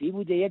بافی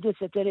بوده، یه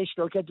 2-3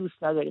 رشته که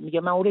دوست نداره.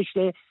 میگه من اون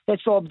رشته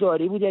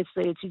حسابداری بوده،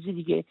 یه چیزی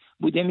دیگه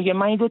بوده. میگه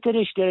من این 2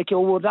 رشته رو که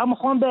آوردم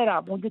میخوام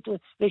برم، اون 2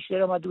 رشته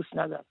رو من دوست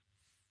ندارم.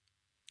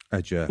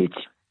 عجب.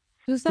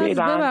 دوست عزیز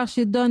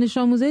ببخشید، دانش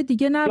آموزای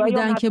دیگه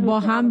نبودن که با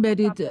هم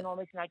برید؟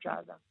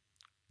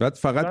 بعد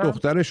فقط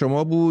دختر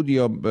شما بود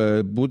یا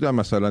بودن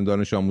مثلا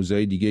دانش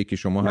آموزای دیگه که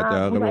شما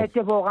حداقل؟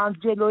 اتفاقا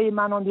جلوی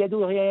من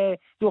یه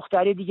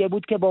دختری دیگه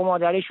بود که با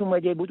مادرش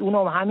اومده بود،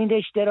 اونم همین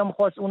رشته رو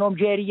می‌خواست، اونم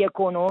گریه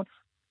کنون.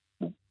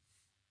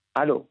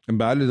 الو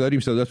بله داریم،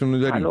 صداتون رو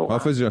داریم.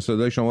 حافظ جان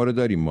صدای شما رو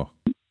داریم ما.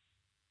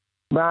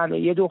 بله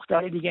یه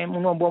دختر دیگه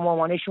اونم با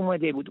مامانش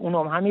اومده بود،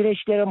 اونم همین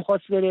رشته رو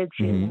می‌خواست بره،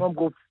 اونم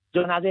گفت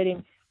جا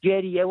نداریم،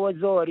 گریه و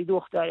زاری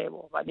دختره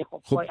بود. ولی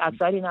خب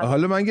اثری نداره.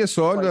 حالا من یه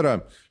سوال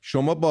دارم،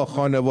 شما با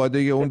خانواده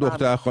اون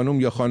دختر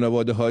خانم یا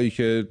خانواده هایی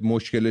که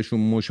مشکلشون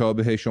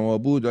مشابه شما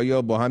بود،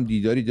 آیا با هم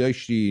دیداری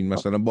داشتین؟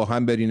 مثلا با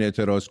هم برین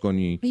اعتراض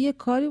کنین؟ یه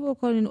کاری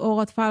بکنین،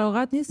 اوقات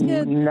فراغت نیست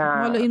که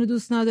حالا اینو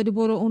دوست نداری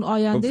برو اون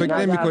آینده. فکر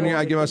نمی‌کنی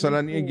اگه مثلا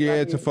این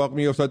اتفاق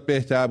میافتاد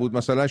بهتر بود؟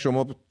 مثلا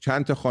شما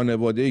چند تا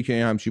خانواده‌ای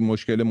که همچین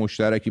مشکل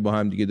مشترکی با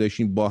هم دیگه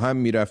داشتین، با هم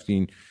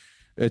میرفتین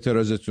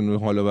اعتراضتون رو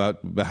حالا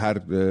به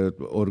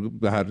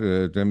هر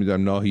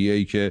نمیدونم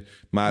ناحیه‌ای که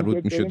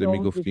مربوط میشده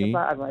میگفتین؟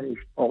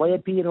 آقای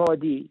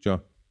پیرهادی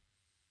جان،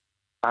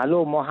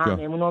 الو ما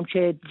هممونم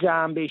که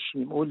جمع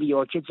بشیم،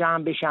 اولیا که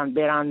جمع بشن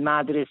برن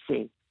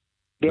مدرسه،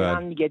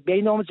 برن میگه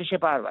برین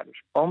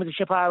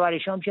آموزش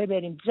پرورش هم که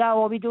بریم،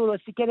 جوابی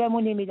درستی که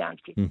بهمون نمیدن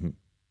که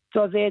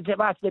تازه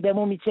واسه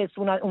بهمون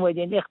میچسبونن،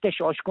 اومدین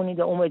اختشاش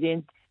کنید،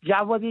 اومدین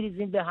جوابی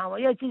ریزین به هم،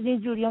 یا چیز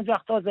اینجوری هم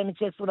تازه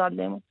میچسبونن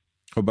بهمون.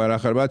 خب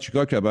بالاخره بعد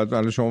چیکار کرد؟ بعد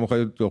الان شما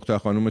میخواید دختر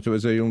خانومتو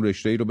بذاری اون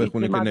رشته‌ای رو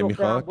بخونه که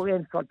نمیخواد؟ من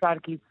این سال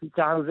ترک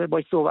روزه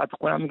باش صحبت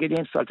کنم، میگه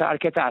این سال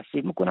ترک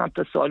تحصیل میکنم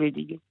تا سال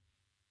دیگه.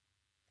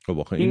 خب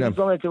آخه اینم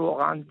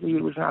واقعا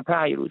دیروز نه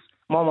پیروز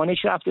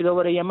مامانش رفته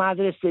دوباره یه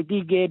مدرسه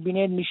دیگه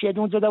بینه میشه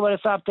اونجا دوباره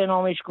ثبت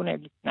نامش کنه،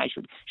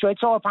 نشد. شاید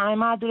 4-5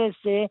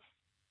 مدرسه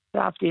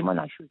رفته ما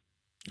نشد.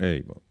 ای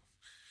بابا.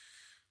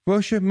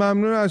 باشه،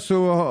 ممنون از تو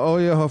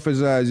آقای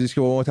حافظ عزیز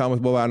که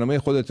با برنامه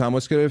خود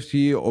تماس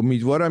گرفتی.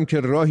 امیدوارم که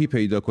راهی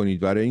پیدا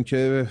کنید برای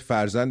اینکه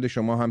فرزند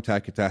شما هم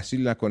ترک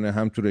تحصیل نکنه،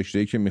 هم تو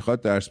رشته‌ای که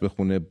میخواد درس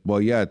بخونه.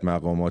 باید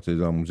مقامات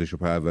آموزش و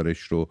پرورش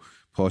رو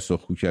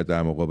پاسخگو کرد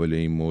در مقابل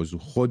این موضوع.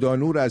 خدا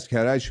نور از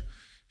کرج،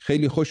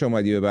 خیلی خوش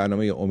آمدی به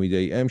برنامه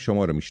امید ام،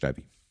 شما رو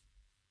میشنویم.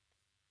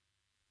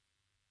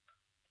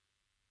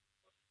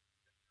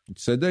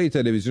 صدای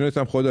تلویزیونت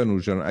هم خدا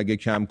نور جان اگه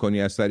کم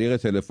کنی از طریق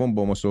تلفن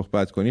با ما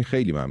صحبت کنی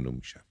خیلی ممنون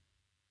میشم.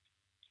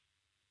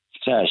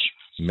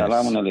 چشم.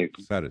 سلام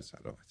علیکم. سر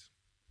سلامت.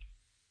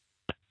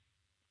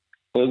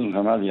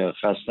 خودمانی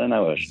خسته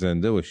نباشی.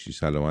 زنده باشی،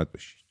 سلامت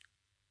باشی.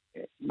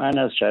 من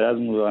از شرط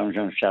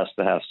مدارم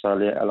 67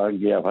 ساله، الان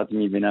قیافت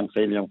میبینم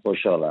خیلی هم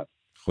خوشحالم.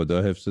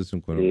 خدا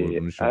حفظتون کنه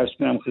قربون شما. عرض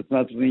کنم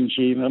خدمتتون این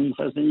که من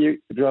می‌خواستم یه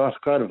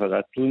راهکار،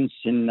 فقط تو این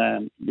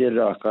سنم یه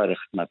راهکار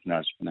خدمتتون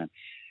عرض کنم.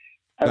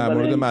 در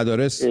مورد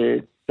مدارس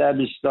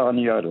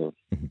دبستانیا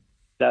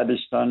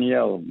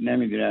رو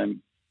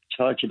نمیدونم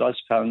 4 کلاس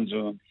 5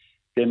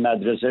 به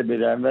مدرسه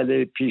برن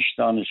ولی پیش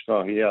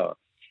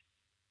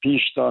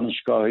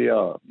دانشگاهی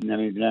ها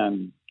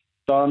نمیدونم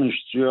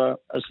دانشجو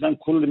اصلا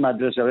کل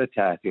مدرسه رو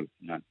تعطیل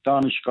کنن،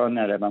 دانشگاه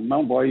نروم.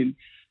 من با این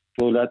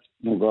دولت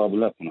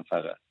مقابله کنم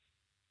فقط.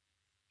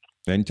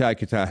 یعنی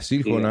ترک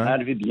تحصیل کنن؟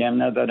 حرفی دیگه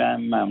هم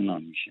ندارم،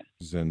 ممنون میشه.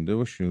 زنده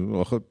باشین.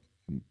 آخه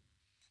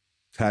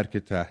ترک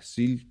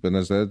تحصیل به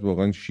نظرت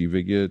واقعا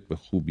شیوه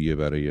خوبیه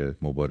برای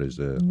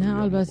مبارزه؟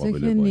 نه البته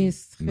که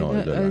نیست،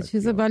 خیلی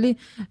چیزه. ولی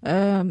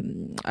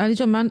علی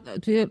جان من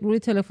روی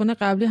تلفن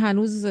قبلی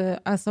هنوز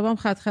اعصابم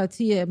خط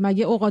خطیه.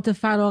 مگه اوقات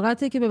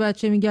فراغته که به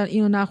بچه میگن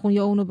اینو نخون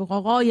یا اونو بخون؟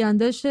 آقا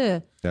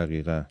آیندهشه.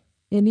 دقیقاً.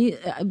 یعنی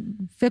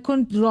فکر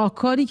کن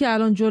راهکاری که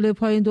الان جلوی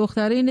پای این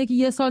دختره اینه که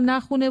یه سال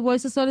نخونه،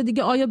 وایس سال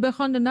دیگه آیا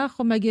بخونه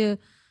نخون. مگه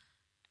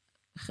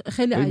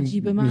خیلی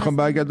عجیبه. من میخوام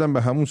برگردم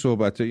به همون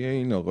صحبته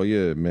این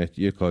آقای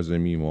مهدی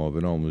کاظمی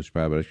معاون آموزش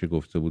پرورش که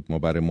گفته بود ما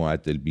برای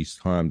معدل 20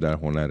 ها هم در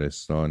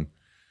هنرستان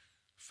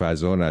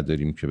فضا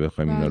نداریم که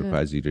بخوایم اینا رو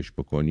پذیرش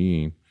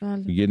بکنیم.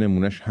 یه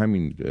نمونهش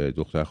همین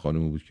دختر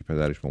خانمی بود که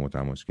پدرش با ما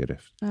تماس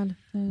گرفت.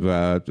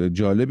 و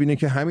جالب اینه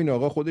که همین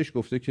آقا خودش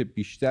گفته که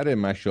بیشتر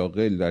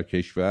مشاغل در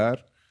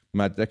کشور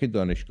مدرک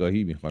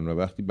دانشگاهی میخوان و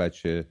وقتی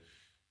بچه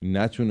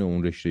نتونه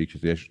اون رشته‌ای که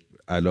درش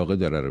علاقه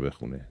داره رو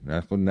بخونه،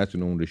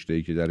 نتونه اون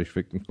رشته‌ای که درش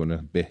فکر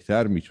میکنه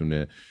بهتر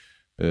میتونه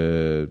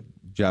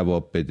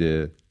جواب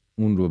بده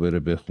اون رو بره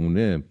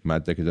بخونه،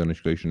 مدرک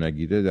دانشگاهیشو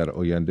نگیره، در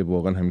آینده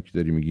واقعا همین که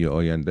داری میگی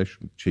آیندهش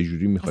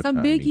چجوری میخواد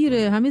اصلا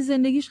بگیره، همین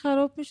زندگیش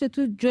خراب میشه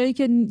تو جایی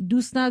که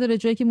دوست نداره،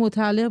 جایی که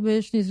متعلق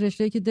بهش نیست،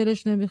 رشته‌ای که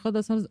دلش نمیخواد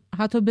اصلا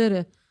حتی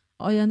بره،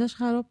 آیندهش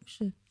خراب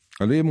میشه.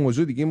 حالا یه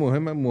موضوع دیگه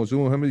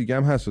مهم دیگه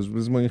هم هست.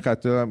 ما این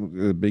خط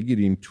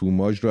بگیریم،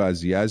 توماج رو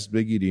از یزد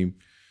بگیریم،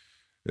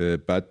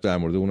 بعد در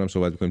مورد اونم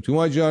صحبت می‌کنیم.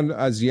 توماج جان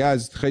از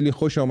یزد خیلی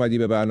خوش آمدی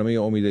به برنامه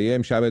امید.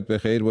 امشبت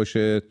بخیر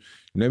باشه.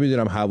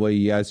 نمیدونم هوای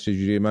یزد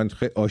چجوریه، من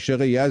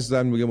عاشق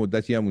یزدم، میگه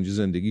مدتی هم اونجا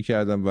زندگی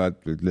کردم و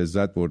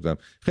لذت بردم.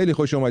 خیلی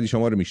خوش آمدی،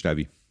 شما رو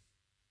میشنویم.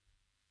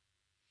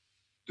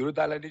 درود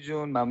علی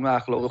جون، ممنون،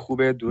 اخلاق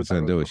خوبه. درود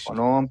زنده باشی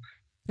خانم.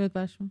 درود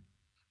بر شما.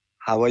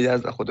 هوای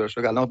یزد خدا رو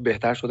شکر الان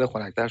بهتر شده،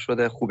 خنک‌تر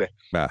شده، خوبه.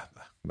 به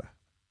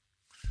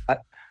به.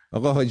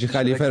 آقا حاجی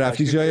خلیفه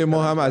رفتی جای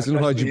ما هم از اون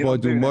حاجی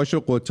بادوماش و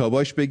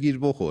قطاباش بگیر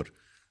بخور.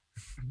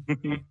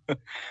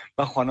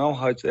 و خانم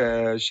حاج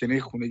شینی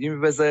خونگی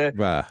میبزه،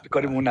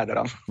 کاریمون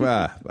ندارم.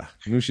 به به،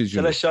 نوش جونت.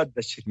 چلا شاد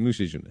باشید.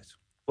 نوش جونت.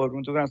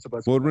 قربون تو برم.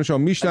 سپاس. قربون شما.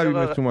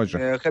 میشنویم تو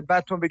جان.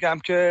 خدمتتون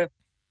بگم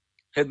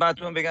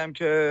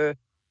که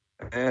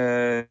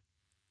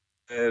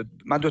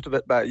من دو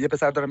تا یه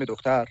پسر دارم، یه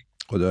دختر.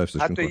 خدا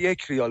حفظشون کنه. حتی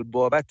 1 ریال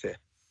بابت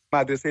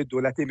مدرسه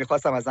دولتی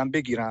می‌خواستم ازم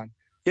بگیرن،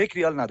 1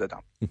 ریال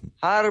ندادم.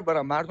 هر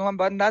برام مردم هم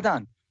باید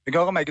ندن. میگه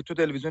آقا مگه تو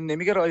تلویزیون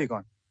نمیگه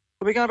رایگان؟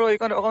 تو بگن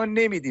رایگان، آقا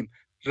نمیدیم.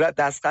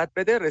 دستخط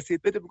بده،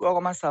 رسید بده، بگو آقا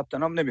من ثبت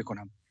نام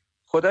نمی‌کنم.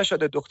 خدا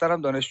شده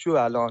دخترم دانشجو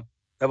الان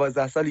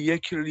 12 سال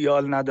 1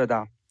 ریال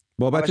ندادم.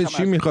 بابت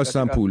چی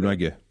می‌خواستم پول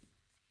مگه؟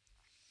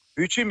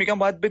 چی میگم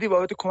باید بدی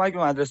بابت کمک به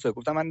مدرسه.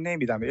 گفتم من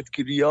نمیدم، 1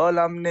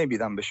 ریالم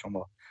نمیدم به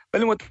شما.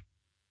 ولی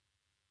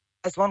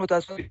متأسفانه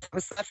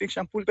صرف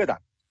یکشم پول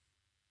بدم.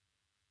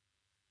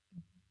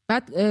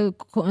 بعد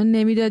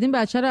نمیدادیم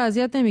بچه رو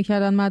اذیت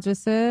نمی‌کردن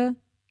مدرسه؟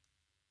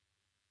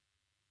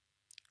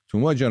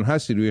 توما جان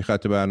هستی روی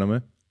خط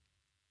برنامه؟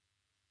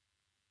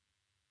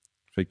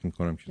 فکر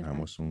میکنم که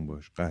تماسمون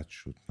باش قطع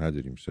شد،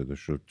 نداریم صدا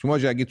شد. توما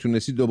جان اگه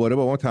تونستی دوباره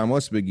با ما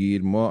تماس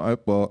بگیر، ما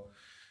با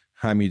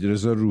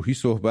حمیدرضا روحی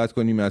صحبت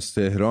کنیم از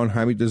تهران.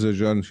 حمیدرضا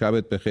جان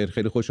شبت بخیر،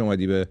 خیلی خوش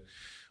اومدی به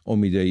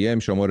امید.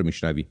 شما رو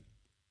میشنوی.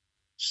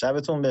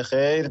 شبتون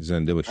بخیر.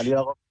 زنده باشی. علی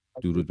آقا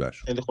درود بر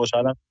شما. خیلی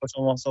خوشحالم با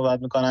شما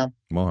صحبت میکنم.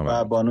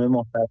 و بانوی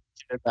محترم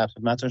که در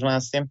خدمتتون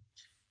هستیم.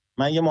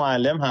 من یه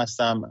معلم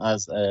هستم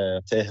از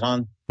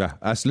تهران.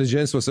 اصل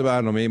جنس واسه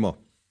برنامه ما.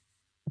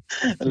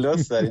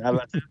 لطف دارین.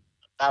 البته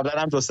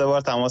قبلا هم 2-3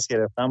 بار تماس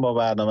گرفتم با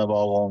برنامه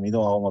با آقا امید و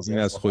آقا موضوع.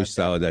 این از خوش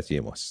سعادتی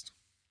ماست.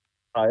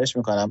 خواهش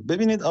میکنم.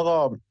 ببینید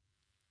آقا،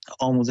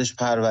 آموزش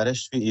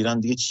پرورش توی ایران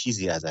دیگه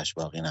چیزی ازش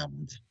باقی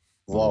نمونده.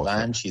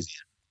 واقعا چیزی.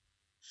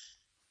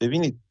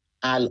 ببینید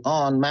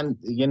الان من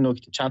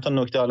چند تا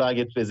نکته حالا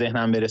اگه به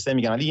ذهنم برسه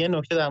میگم، ولی یه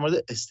نکته در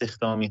مورد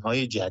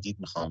استخدامی‌های جدید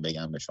میخوام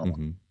بگم به شما.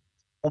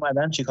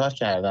 اومدن چیکار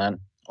کردن؟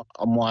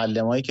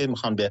 معلمایی که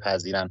میخوان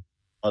بپذیرن،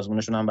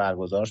 آزمونشون هم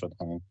برگزار شد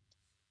همین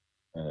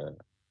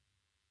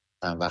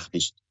وقت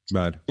پیش.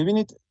 بله.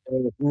 ببینید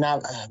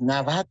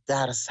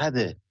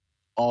 90%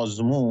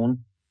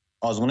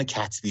 آزمون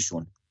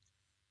کتبیشون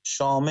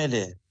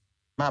شامل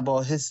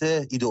مباحث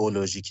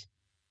ایدئولوژیک،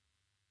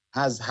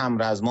 از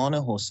همرزمان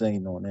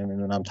حسین و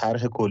نمیدونم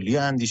طرح کلی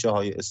اندیشه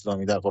های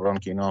اسلامی در قرآن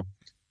که اینا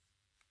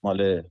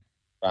مال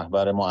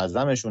رهبر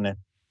معظمشونه،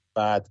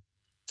 بعد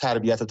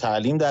تربیت و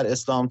تعلیم در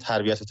اسلام،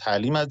 تربیت و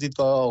تعلیم از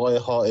دیدگاه آقای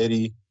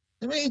حائری،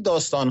 این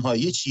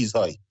داستان‌هایی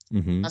چیزهایی.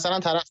 مثلا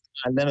طرف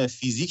معلم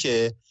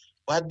فیزیکه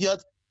باید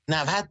بیاد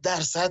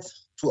 90%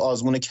 تو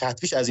آزمون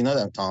کتبیش از اینا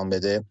امتحان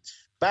بده.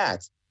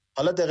 بعد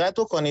حالا دقت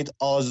بکنید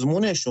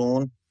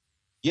آزمونشون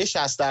یه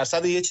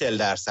 60% یه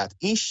 40%.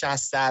 این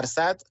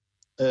 60%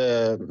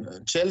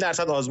 40%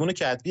 آزمون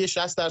کتبی،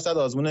 60%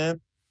 آزمون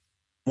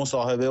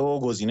مصاحبه و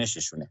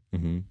گزینششونه.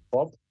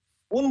 خب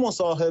اون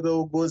مصاحبه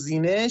و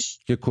گزینش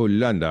که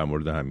کلا در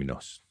مورد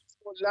همیناست،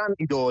 کلا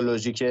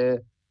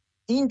ایدئولوژیکه.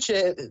 این 40%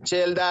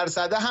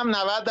 هم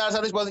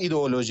 90%ش باز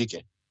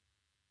ایدئولوژیکه.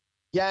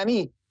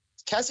 یعنی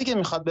کسی که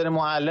میخواد بره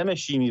معلم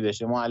شیمی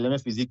بشه، معلم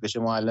فیزیک بشه،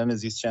 معلم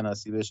زیست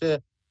شناسی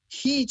بشه،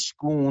 هیچ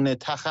گونه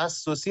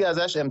تخصصی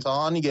ازش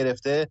امتحانی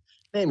گرفته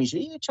نمیشه.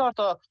 یه 4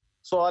 تا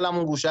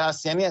سوالمون گوشه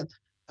هست. یعنی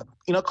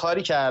اینا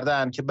کاری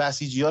کردن که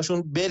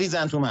بسیجیاشون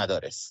بریزن تو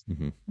مدارس.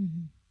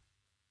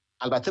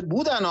 البته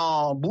بودن.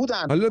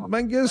 حالا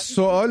من یه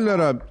سوال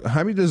دارم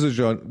حمید رضا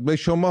جان، به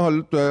شما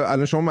حالا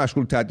الان شما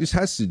مشغول تدریس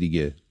هستی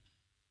دیگه؟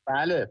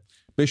 بله.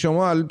 به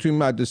شما الان توی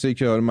مدرسه‌ای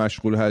که حالا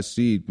مشغول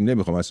هستی،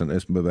 نمیخوام اصلا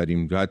اسم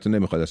ببریم، حتی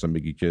نمیخواد اصلا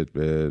بگی که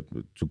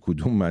تو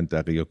کدوم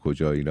منطقه یا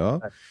کجا اینا،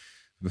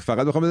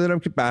 فقط بخوام بدونم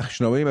که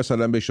بخشنامه‌ای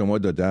مثلا به شما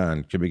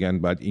دادن که بگن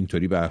بعد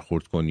اینطوری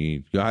برخورد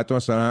کنید، یا حتی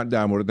مثلا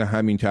در مورد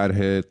همین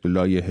طرح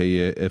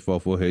لایحه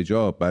عفاف و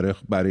حجاب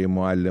برای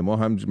معلم‌ها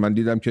هم من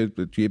دیدم که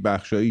توی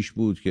بخشایش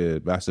بود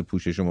که بحث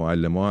پوشش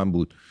معلم‌ها هم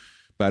بود،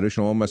 برای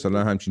شما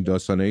مثلا همچین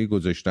داستانایی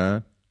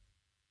گذاشتن؟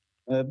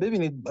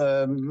 ببینید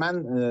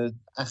من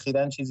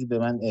اخیراً چیزی به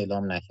من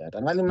اعلام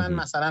نکردن، ولی من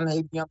مثلا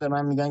هی میام به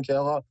من میگن که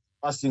آقا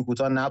آستین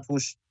کوتاه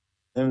نپوش.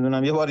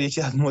 نمیدونم یه بار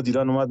یکی از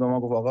مدیران اومد به ما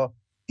گفت آقا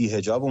بی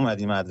حجاب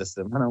اومدی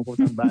مدرسه. منم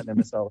گفتم بله،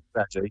 مثل آقا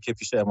رجایی که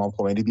پیش امام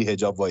خمینی بی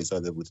حجاب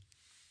وایساده بود.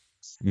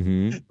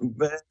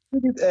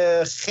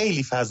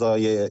 خیلی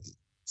فضای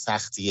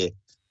سختیه،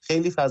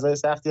 خیلی فضای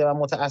سختیه و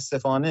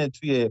متاسفانه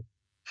توی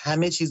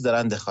همه چیز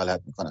دارن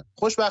دخالت میکنن.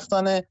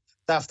 خوشبختانه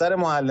دفتر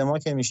معلم‌ها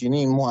که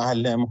میشینیم،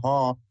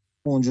 معلم‌ها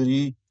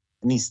اونجوری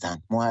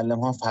نیستن.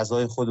 معلم‌ها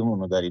فضای خودمون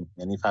رو داریم،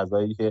 یعنی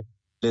فضایی که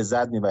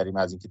لذت میبریم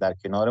از اینکه در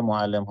کنار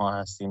معلم‌ها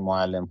هستیم.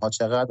 معلم‌ها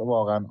چقدر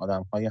واقعا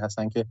آدم‌هایی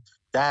هستن که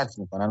درک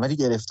میکنن ولی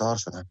گرفتار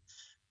شدن.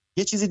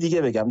 یه چیزی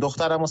دیگه بگم،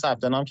 دخترمو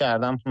ثبت نام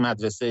کردم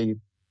مدرسه.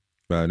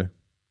 بله.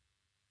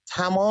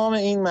 تمام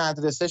این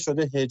مدرسه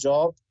شده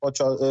حجاب با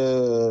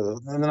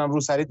نمیدونم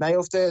رو سریت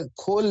نیفته.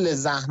 کل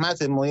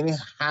زحمت یعنی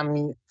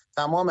همین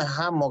تمام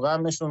هم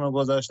مقامشون رو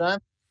گذاشتن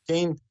که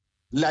این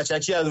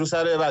لچکی از رو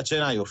سر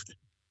بچه نیفته،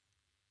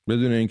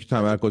 بدون اینکه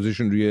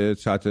تمرکزشون روی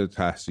سطح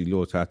تحصیلی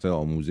و سطح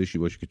آموزشی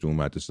باشه که تو اون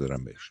مدرسه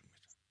دارن بهشون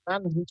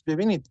میدن.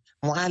 ببینید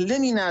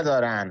معلمی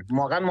ندارن،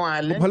 واقعا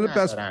معلمی حالا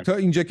ندارن. بس تا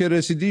اینجا که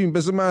رسیدیم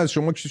بذار من از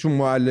شما که چون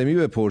معلمی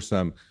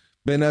بپرسم،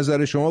 به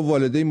نظر شما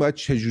والدین باید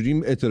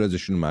چجوری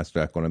اعتراضشون رو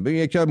مطرح کنن؟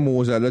 ببین یکی از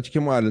معضلاتی که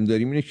معلم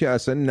داریم اینه که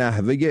اصلا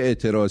نحوه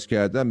اعتراض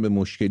کردن به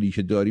مشکلی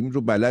که داریم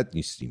رو بلد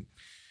نیستیم.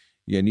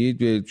 یعنی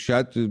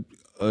شاید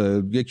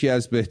یکی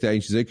از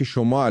بهترین چیزایی که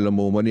شما الان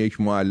به عنوان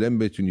یک معلم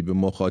بتونی به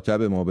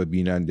مخاطب ما، به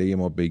بیننده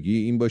ما بگی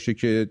این باشه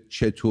که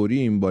چطوری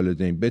این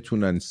والدین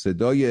بتونن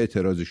صدای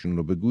اعتراضشون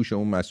رو به گوش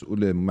اون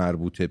مسئول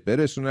مربوطه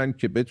برسونن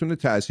که بتونه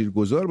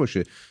تاثیرگذار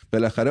باشه.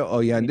 بالاخره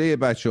آینده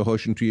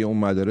بچه‌هاشون توی اون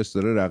مدارس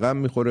داره رقم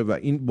میخوره و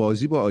این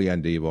بازی با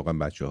آینده واقعا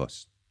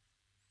بچه‌هاست.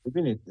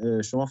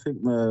 ببینید شما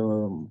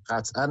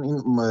قطعا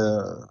این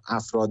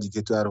افرادی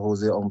که در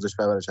حوزه آموزش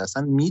پرورش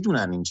هستن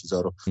میدونن این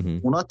چیزا رو.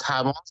 اونا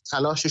تمام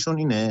تلاششون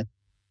اینه.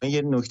 من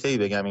یه نکته‌ای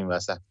بگم این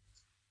وسط،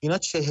 اینا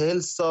 40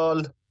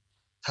 سال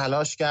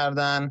تلاش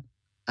کردن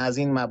از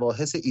این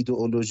مباحث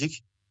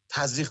ایدئولوژیک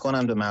تزریق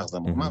کنن به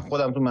مغزمون. من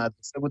خودم تو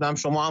مدرسه بودم،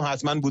 شما هم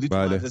حتما بودید.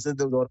 بله. تو مدرسه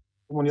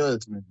دورمون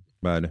یادتونه.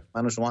 بله.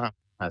 من و شما هم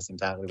هستیم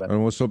تقریبا.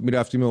 ما صبح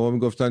میرفتیم و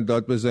میگفتن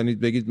داد بزنید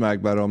بگید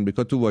مرگ بر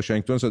آمریکا. تو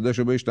واشنگتن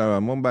صداشو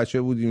بشنوم. ما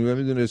بچه بودیم و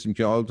میدونستیم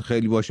که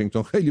خیلی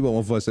واشنگتن خیلی با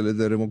ما فاصله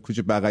داره، ما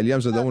کوچه بغلی هم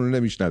صدامون رو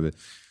نمیشنوه.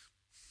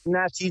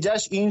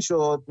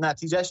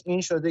 نتیجهش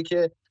این شده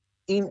که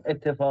این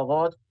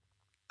اتفاقات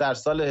در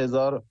سال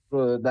 1000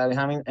 در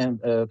همین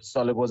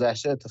سال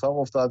گذشته اتفاق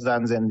افتاد.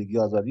 زندگی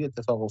آزادی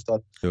اتفاق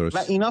افتاد. درست. و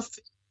اینا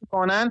فکر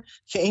میکنن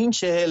که این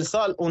 40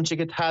 سال اونچه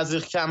که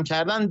تزریق کم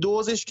کردن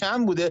دوزش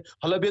کم بوده،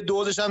 حالا بیا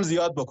دوزش هم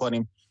زیاد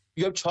بکنیم،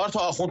 بیا 4 تا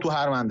آخوند تو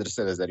هر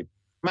مدرسه بذاریم.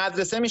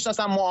 مدرسه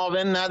میشناسن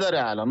معاون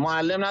نداره، الان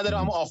معلم نداره،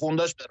 اما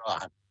آخونداش به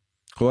راحت.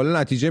 خب حالا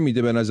نتیجه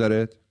میده به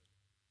نظرت؟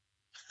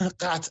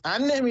 قطعا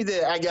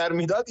نمیده. اگر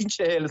میداد این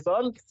 40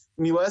 سال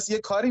میبایست یه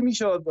کاری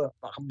میشد.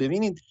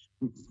 ببینید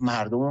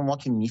مردم ما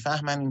که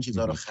میفهمن این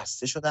چیزها رو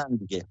خسته شدن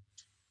دیگه،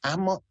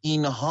 اما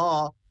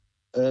اینها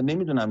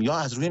نمیدونم یا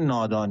از روی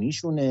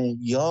نادانیشونه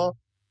یا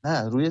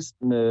نه روی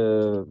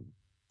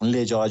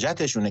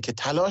لجاجتشونه که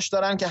تلاش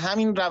دارن که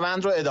همین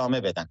روند رو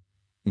ادامه بدن.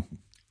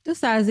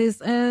 دوست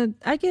عزیز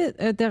اگه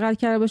دقت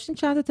کرده باشین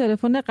چند تا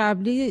تلفن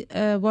قبلی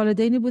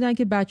والدینی بودن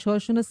که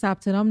بچه‌هاشون رو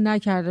ثبت نام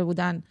نکرده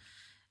بودن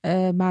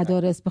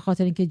مدارس به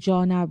خاطر اینکه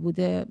جا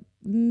نبوده.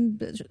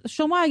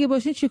 شما اگه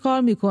باشین چی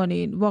کار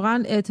میکنین؟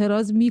 واقعا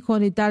اعتراض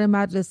میکنید در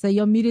مدرسه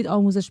یا میرید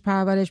آموزش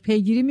پرورش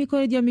پیگیری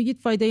میکنید یا میگید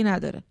فایده‌ای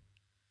نداره؟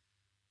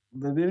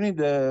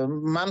 ببینید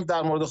من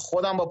در مورد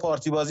خودم با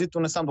پارتی بازی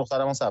تونستم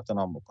دخترمو ثبت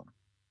نام بکنم.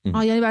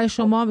 یعنی برای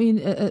شما هم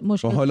این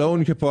مشکل حالا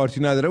اون که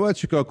پارتی نداره باید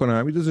چیکار کنه؟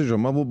 همین جان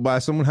ما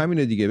بحثمون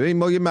همینه دیگه. ببین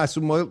ما یه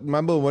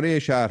من به عنوان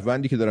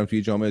شهروندی که دارم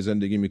توی جامعه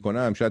زندگی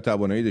میکنم شاید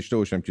توانایی داشته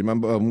باشم که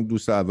من با اون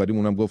دوست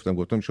اولیمونم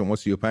گفتم شما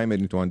 35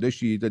 میلیون تومان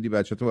داشتی دادی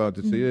بچه‌تو به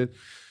مدرسه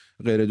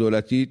غیر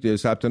دولتی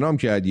ثبت نام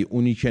کردی،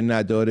 اونی که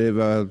نداره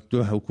و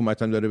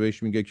حکومت هم داره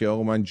بهش میگه که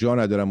آقا من جا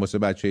ندارم واسه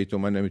بچه تو،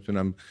 من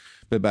نمیتونم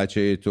به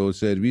بچه تو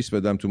سرویس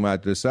بدم، تو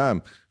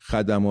مدرسه‌ام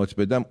خدمات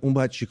بدم، اون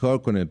باید چیکار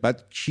کنه؟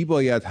 بعد کی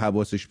باید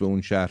حواسش به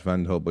اون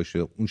شهروندها باشه؟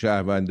 اون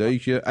شهروندایی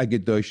که اگه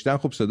داشتن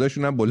خب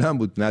صداشون هم بلند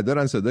بود،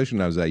 ندارن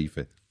صداشون هم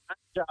ضعیفه.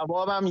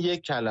 جوابم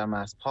یک کلمه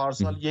است.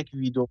 پارسال یک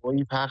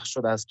ویدئویی پخش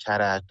شد از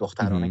کرج،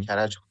 دختران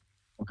کرج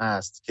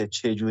هست که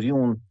چجوری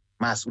اون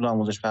مسئول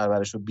آموزش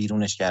پرورش رو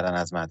بیرونش کردن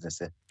از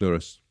مدرسه.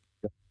 درست.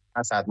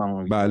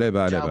 بله.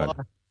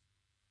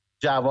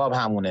 جواب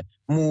همونه.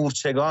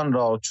 مورچگان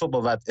را چو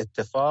بود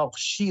اتفاق،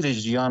 شیر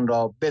ژیان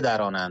را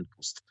بدرانند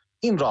پوست.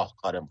 این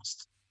راهکار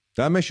ماست.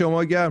 دم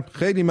شما گرم،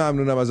 خیلی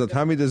ممنونم ازت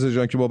حمید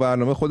جان که با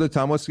برنامه خود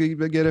تماس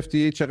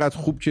گرفتی. چقدر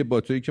خوب که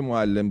با تویی که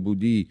معلم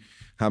بودی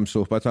هم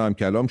صحبت و هم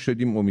کلام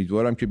شدیم.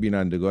 امیدوارم که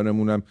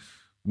بینندگانمونم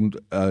اون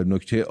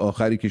نکته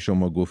آخری که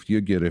شما گفتی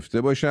رو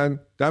گرفته باشن.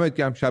 دمت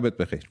گرم، شبت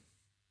بخیر.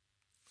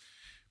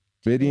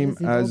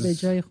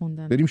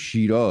 بریم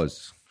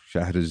شیراز،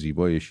 شهر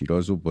زیبای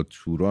شیراز رو با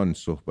توران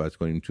صحبت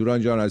کنیم.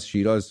 توران جان از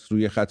شیراز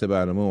روی خط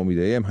برنامه امید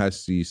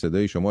هستی،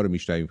 صدای شما رو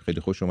میشنویم.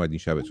 خیلی خوش اومدین،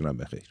 شبتونم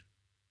بخیر.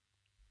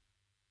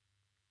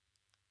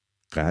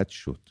 قطع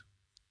شد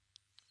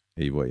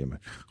ای وای من.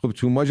 خب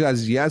توماج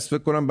از یزد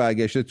فکر کنم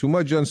برگشته.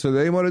 توماج جان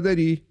صدای ما رو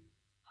داری؟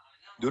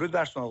 درود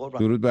بر شما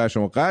قربان. درود بر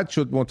شما. قطع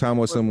شد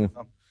تماسمون.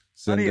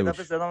 زنده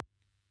باش.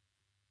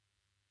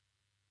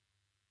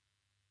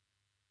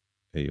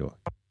 ایوه.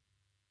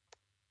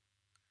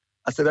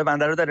 صدا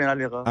بنده رو دارین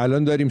علی آقا؟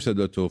 الان داریم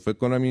صدا تو. فکر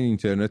کنم این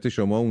اینترنت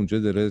شما اونجا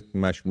داره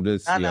مشمول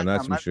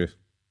صیانت میشه.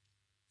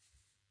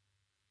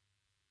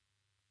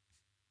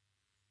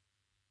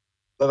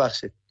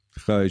 ببخشید.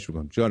 خواهش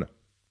میکنم جانم.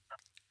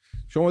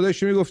 شما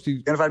داشتی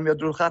میگفتی یه نفر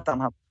میاد رو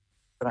خطم هم.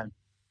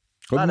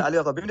 خب بله علی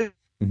آقا ببینید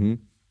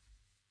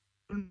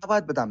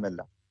نباید بدم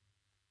ملت.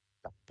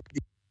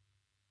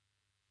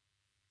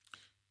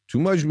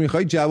 توماج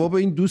میخوای جواب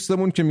این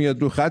دوستمون که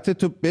میاد رو خط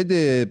تو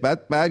بده،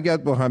 بعد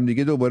برگرد با هم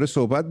دیگه دوباره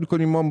صحبت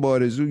میکنیم. ما با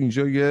آرزو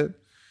اینجا یه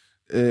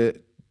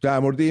در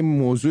مورد این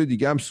موضوع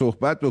دیگه هم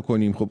صحبت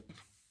بکنیم. خب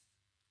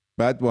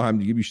بعد با هم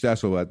دیگه بیشتر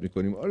صحبت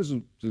میکنیم.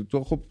 آرزو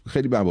تو خب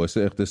خیلی مباحث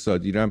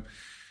اقتصادی رم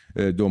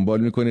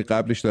دنبال میکنی.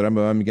 قبلش دارم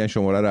به من میگن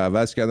شماره رو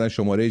عوض کردن.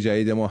 شماره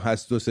جدید ما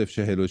هست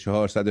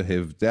 2044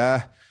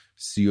 117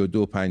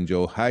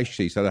 3258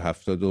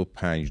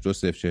 675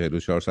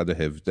 2044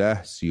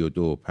 117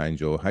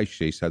 3258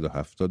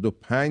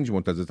 675.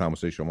 منتظر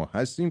تماسای شما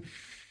هستیم.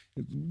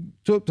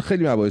 تو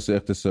خیلی مباحث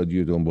اقتصادی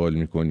رو دنبال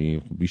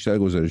میکنی. بیشتر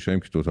گزارش‌هایی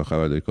که تو تا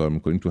خبرداری کار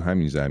میکنی تو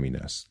همین زمینه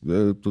است.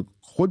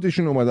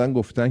 خودشون اومدن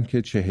گفتن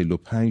که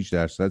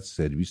 45%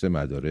 سرویس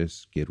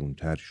مدارس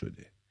گرونتر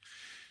شده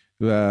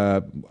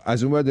و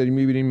از اون بعد داریم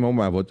میبینیم ما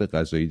مواد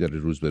غذایی داره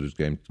روز به روز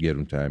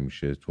گرونتر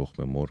میشه.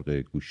 تخم مرغ،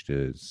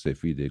 گوشت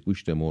سفید،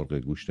 گوشت مرغ،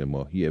 گوشت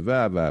ماهی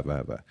و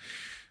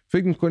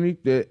فکر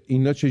میکنید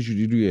اینا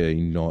چجوری روی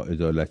این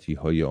ناعدالتی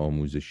های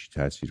آموزشی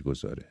تاثیر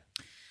گذاره؟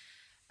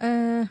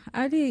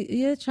 علی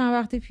یه چند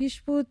وقتی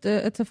پیش بود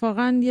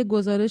اتفاقا یه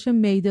گزارش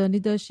میدانی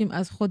داشتیم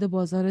از خود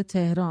بازار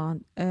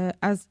تهران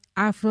از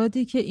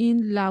افرادی که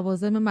این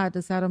لوازم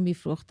مدرسه رو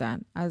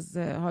میفروختن، از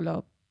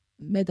حالا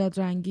مداد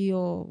رنگی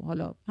و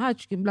حالا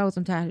هرچی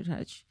لوازم تحریر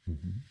هرچی.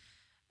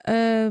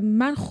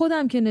 من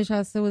خودم که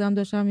نشسته بودم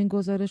داشتم این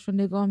گزارش رو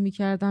نگاه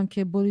میکردم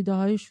که بریده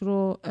هایش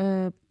رو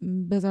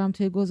بذارم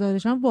توی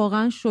گزارشم،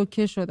 واقعا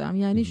شوکه شدم.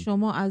 یعنی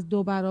شما از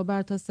 2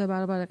 برابر تا 3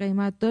 برابر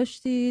قیمت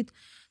داشتید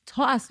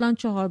تا اصلا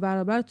 4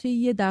 برابر توی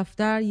یه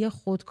دفتر، یه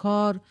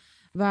خودکار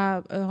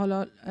و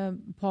حالا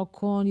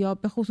پاکن یا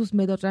به خصوص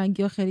مداد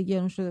رنگی ها خیلی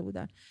گرون شده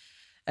بودن.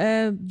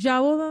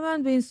 جواب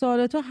من به این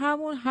سوالات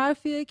همون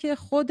حرفیه که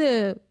خود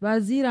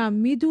وزیرم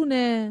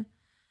میدونه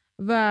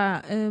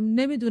و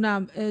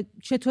نمیدونم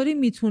چطوری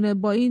میتونه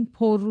با این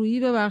پررویی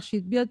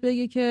ببخشید بیاد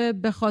بگه که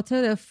به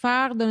خاطر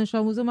فرق دانش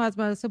آموز ما از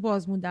مدرسه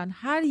باز موندن.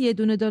 هر یه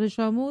دونه دانش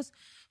آموز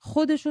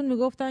خودشون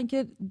میگفتن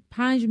که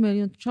 5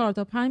 میلیون 4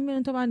 تا 5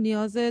 میلیون تومان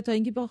نیازه تا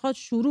اینکه بخواد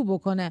شروع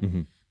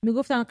بکنه.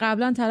 میگفتن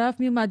قبلا طرف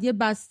میومد یه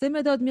بسته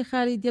مداد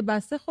میخرید، یه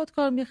بسته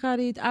خودکار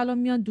میخرید، الان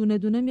میان دونه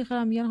دونه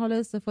میخرن، میگن حالا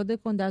استفاده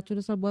کن، در طول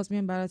سال باز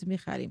میان برات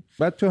میخریم.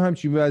 بعد تو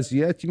همچین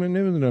وضعیتی من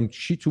نمیدونم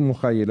چی تو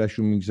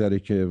مخیلشون میگذره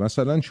که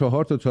مثلا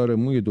 4 تا تار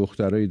موی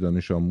دخترای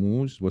دانش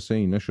آموز واسه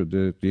اینا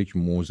شده یک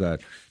موزل.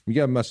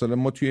 میگم مثلا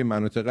ما توی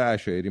مناطق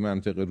عشایری،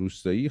 مناطق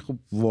روستایی، خب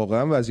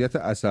واقعا وضعیت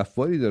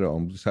اسفباری داره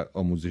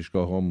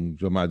آموزشگاه‌ها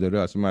و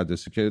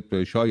مدرسه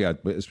که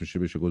شاید به اسمش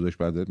بشه گذاشت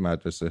بعد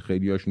مدرسه.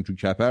 خیلیاشون تو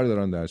کپر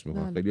دارن درس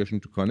میخونن، خیلیاشون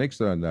تو کانکس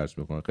دارن درس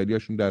میخونن،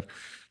 خیلیاشون در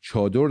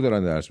چادر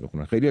دارن درس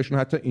میخونن، خیلیاشون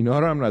حتی اینا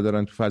رو هم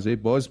ندارن، تو فضای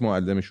باز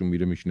معلمشون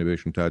میره میشینه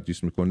بهشون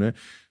تدریس میکنه.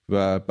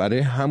 و برای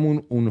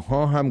همون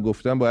اونها هم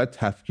گفتن باید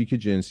تفکیک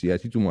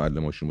جنسیتی تو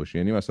معلماشون باشه.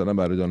 یعنی مثلا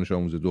برای دانش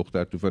آموز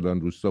دختر تو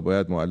فلان روستا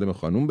باید معلم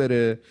خانوم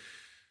بره،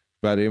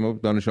 برای ما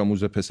دانش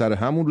آموز پسر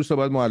همون روستا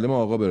باید معلم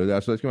آقا بره، در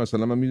صورتی که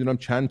مثلا من میدونم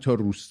چند تا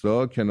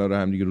روستا کنار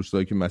همدیگه،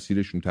 روستایی که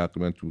مسیرشون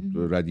تقریبا تو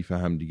ردیف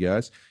همدیگه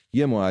است،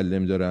 یه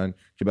معلم دارن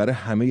که برای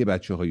همه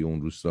بچه‌های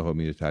اون روستاها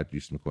میره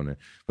تدریس میکنه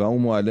و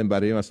اون معلم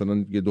برای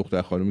مثلا یه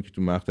دختر خانومی که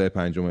تو مقطع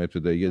پنجم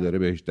ابتدایی داره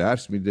بهش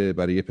درس میده،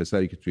 برای یه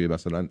پسری که توی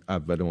مثلا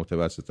اول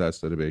متوسط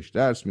است داره بهش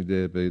درس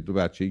میده، به دو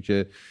بچه‌ای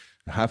که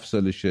 7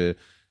 سالشه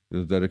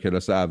داره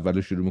کلاس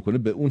اول شروع میکنه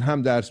به اون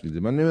هم درس میده.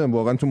 من نمیدونم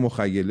واقعا تو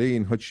مخیله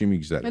اینها چی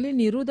میگذره، ولی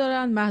نیرو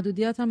دارن،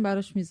 محدودیت هم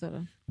براش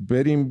میذارن.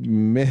 بریم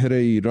مهر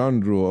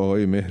ایران رو،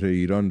 آقای مهر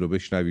ایران رو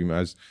بشنویم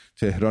از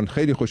تهران.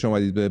 خیلی خوش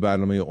آمدید به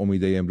برنامه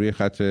امید. امروز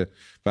خط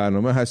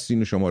برنامه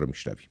هستین و شما رو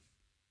میشنویم.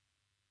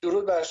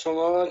 درود بر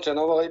شما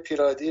جناب آقای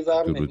پیرهادی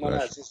و مهمان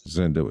عزیز.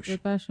 زنده باشید.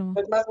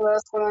 خدمت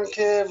عرض کنم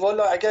که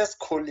والا اگر از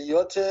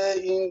کلیات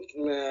این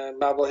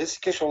مباحثی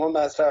که شما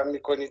مطرح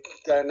میکنید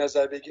در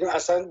نظر بگیریم،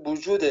 اصلا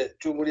وجود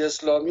جمهوری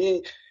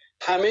اسلامی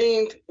همه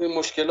این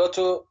مشکلات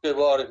رو به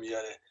بار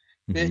میاره.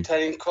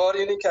 بهترین کار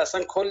اینه که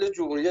اصلا کل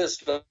جمهوری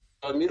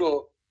اسلامی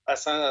رو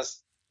اصلا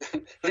از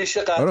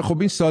ریشه قطع. آره خب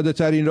این ساده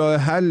ترین راه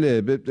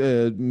حله.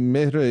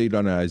 مهر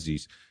ایران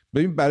عزیز،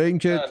 ببین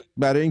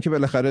برای اینکه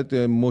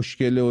بالاخره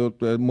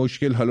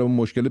مشکل حالا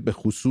مشکل به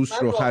خصوص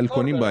رو حل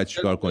کنیم باید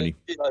چیکار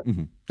کنیم؟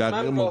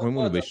 دقیقاً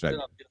مهمون رو بشنویم.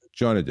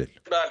 جان دل.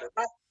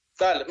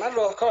 بله من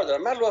راهکار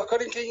دارم. من راهکار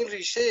این که این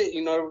ریشه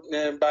اینا رو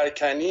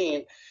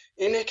برکنیم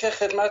اینه که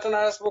خدمتتون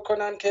عرض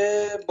بکنم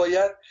که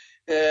باید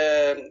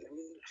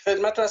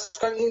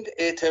این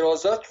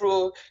اعتراضات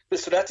رو به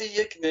صورت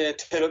یک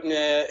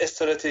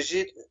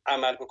استراتژی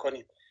عمل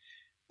بکنیم.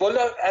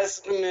 والا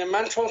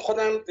من چون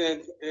خودم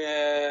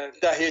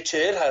دهه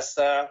 40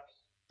 هستم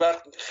و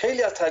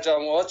خیلی از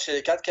تجمعات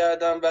شرکت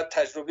کردم و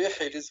تجربه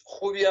خیلی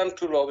خوبی هم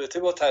تو رابطه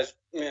با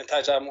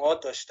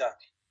تجمعات داشتم.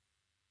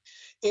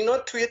 اینا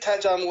توی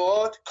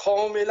تجمعات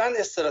کاملا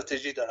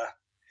استراتژی دارن.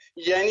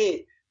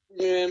 یعنی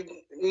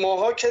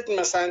ماها که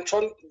مثلا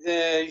چون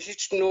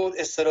هیچ نوع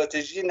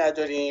استراتژی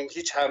نداریم،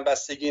 هیچ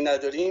همبستگی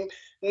نداریم،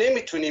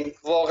 نمیتونیم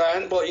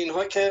واقعا با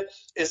اینها که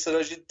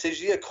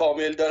استراتژی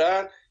کامل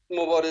دارن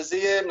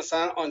مبارزه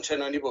مثلا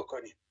آنچنانی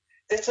بکنیم.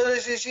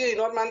 استراتژی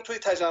اینا من توی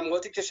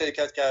تجمعاتی که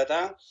شرکت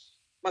کردم،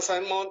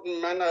 مثلا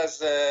من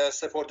از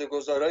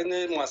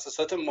سپرده‌گذاران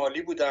مؤسسات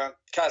مالی بودم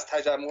که از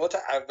تجمعات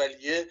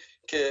اولیه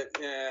که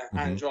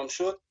انجام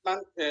شد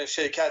من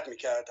شرکت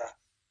میکردم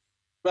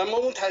و ما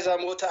اون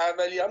تجمعات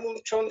اولیه‌مون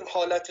چون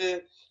حالت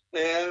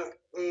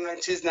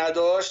چیز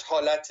نداشت،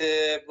 حالت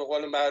به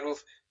قول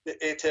معروف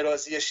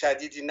اعتراضی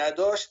شدیدی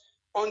نداشت،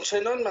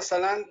 آنچنان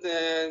مثلا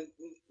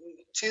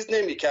چیز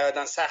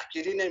نمی‌کردن،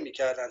 سختگیری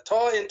نمی‌کردن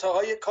تا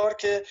انتهای کار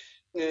که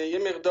یه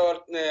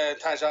مقدار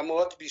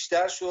تجمعات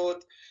بیشتر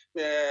شد،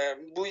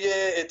 بوی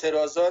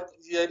اعتراضات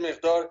یه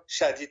مقدار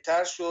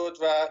شدیدتر شد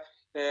و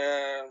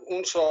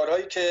اون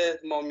شعارهایی که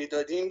ما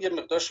میدادیم یه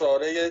مقدار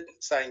شعارهای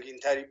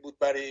سنگین‌تری بود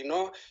برای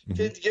اینا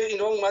که دیگه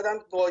اینا اومدن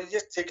با یه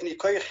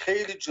تکنیکای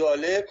خیلی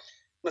جالب،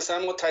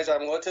 مثلا ما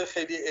تجمعات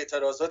خیلی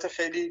اعتراضات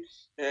خیلی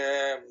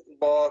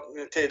با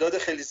تعداد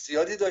خیلی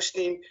زیادی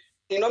داشتیم.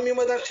 اینا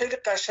میومدن خیلی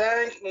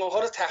قشنگ ماها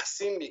رو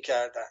تقسیم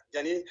میکردن،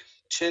 یعنی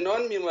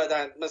چنان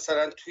میومدن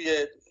مثلا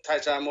توی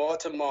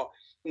تجمعات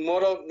ما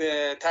رو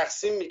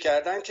تقسیم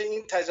میکردن که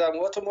این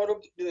تجمعات ما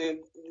رو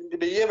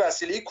به یه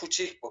وسیله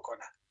کوچیک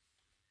بکنن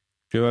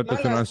که باید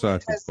بتونن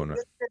ساعت کنن.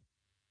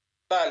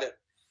 بله،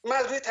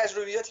 من روی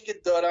تجربیاتی که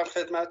دارم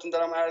خدمتتون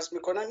دارم عرض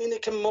میکنم اینه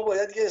که ما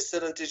باید یه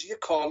استراتژی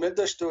کامل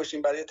داشته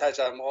باشیم برای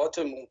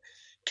تجمعاتمون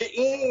که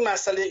این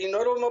مسئله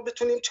اینا رو ما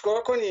بتونیم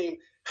چیکار کنیم،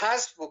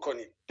 حذف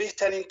بکنیم.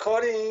 بهترین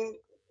کار این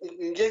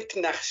یک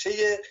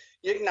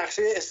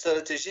نقشه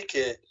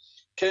استراتژیکه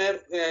که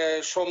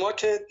شما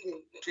که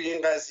توی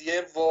این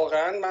قضیه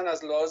واقعا من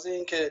از لحاظ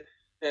این که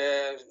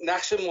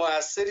نقش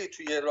موثری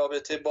توی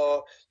رابطه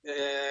با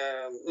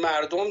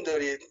مردم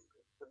دارید،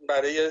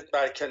 برای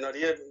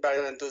برکناری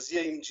براندازی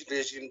این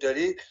رژیم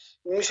دارید،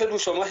 میشه رو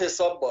شما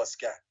حساب باز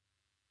کرد.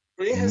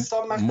 روی این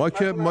حساب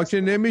ما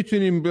که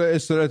نمیتونیم به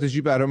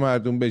استراتژی برای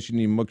مردم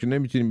بشینیم، ما که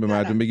نمیتونیم به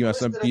مردم بگیم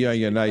اصلا بیان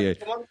یا نه.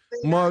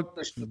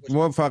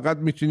 ما فقط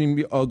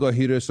میتونیم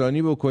آگاهی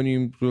رسانی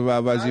بکنیم و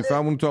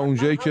وظیفه‌مون تا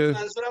اونجایی که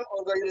منظورم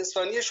آگاهی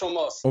رسانی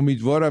شماست.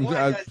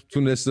 امیدوارم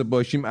تونسته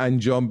باشیم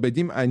انجام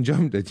بدیم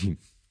انجام دادیم.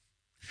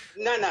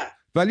 نه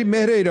ولی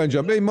مهر ایران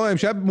جان، ما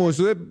امشب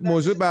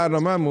موضوع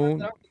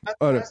برنامه‌مون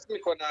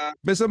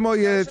بذار ما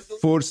یه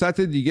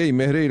فرصت دیگه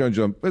مهر ایران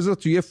جان، بذار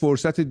تو یه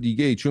فرصت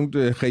دیگه،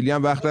 چون خیلی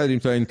هم وقت نداریم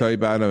تا انتهای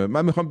برنامه.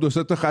 من میخوام 2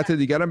 تا خط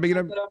دیگه هم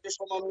بگیرم. به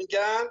شما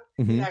میگم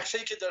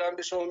نقشه‌ای که دارم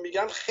به شما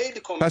میگم خیلی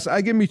کمک. پس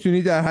اگه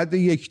میتونی در حد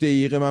 1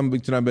 دقیقه من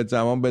میتونم به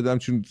زمان بدم،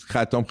 چون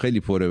خطام خیلی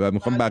پره و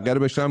میخوام بقیه رو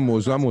بشنوم.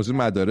 موضوع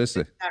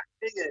مدرسه.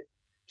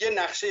 یه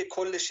نقشه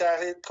کل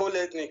شهر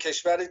کل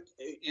کشور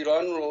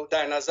ایران رو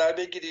در نظر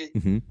بگیرید،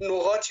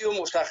 نقاطی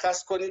رو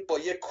مشخص کنید با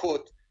یک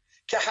کد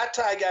که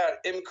حتی اگر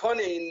امکان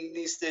این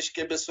نیستش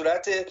که به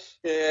صورت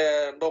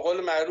به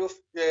قول معروف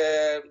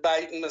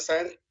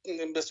مثلا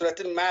به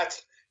صورت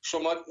متن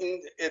شما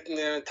این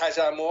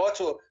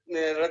تجمعات رو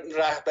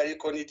رهبری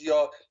کنید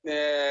یا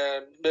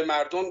به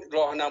مردم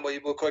راهنمایی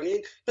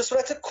بکنید به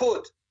صورت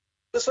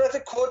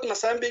کد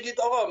مثلا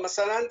بگید آقا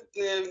مثلا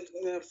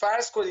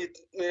فرض کنید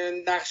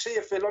نقشه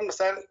فلان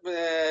مثلا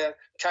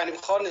کریم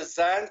خان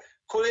زند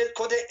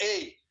کد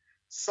A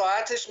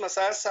ساعتش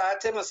مثلا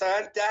ساعت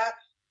مثلا 10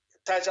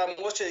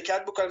 تجمعات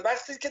شرکت بکنن.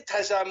 وقتی که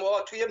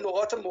تجمعات توی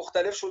نقاط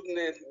مختلف شد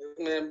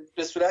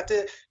به صورت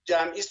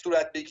جمعی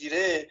صورت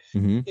بگیره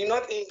اینا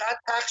اینقدر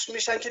پخش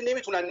میشن که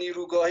نمیتونن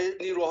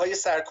نیروهای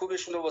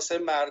سرکوبشون رو واسه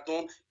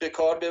مردم به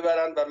کار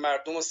ببرن و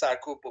مردم رو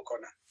سرکوب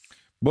بکنن.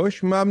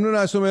 باش، ممنون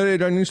از شما.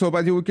 ایرانی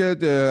صحبتی بود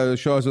که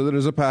شاهزاده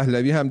رضا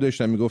پهلوی هم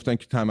داشتن، میگفتن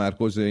که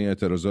تمرکز این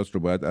اعتراضات رو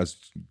باید از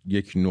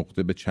یک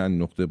نقطه به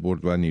چند نقطه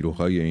برد و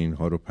نیروهای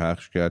اینها رو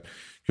پخش کرد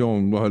که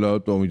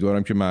حالا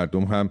امیدوارم که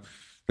مردم هم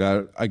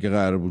اگه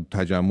قرار بود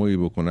تجمعی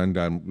بکنن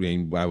در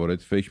این موارد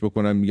فکر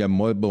بکنن. میگم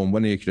ما به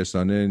عنوان یک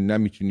رسانه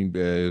نمیتونیم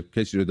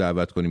کسی رو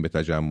دعوت کنیم به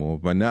تجمع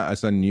و نه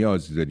اصلا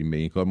نیازی داریم به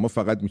این کار. ما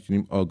فقط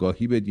میتونیم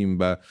آگاهی بدیم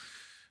و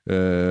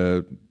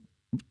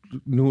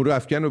نور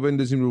افکن رو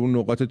بندازیم رو اون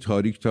نقاط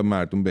تاریک تا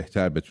مردم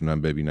بهتر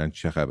بتونن ببینن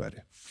چه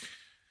خبره.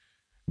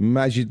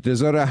 مجید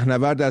رضا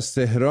رهنورد از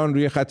تهران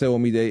روی خط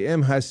امید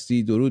ام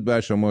هستی. درود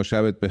بر شما،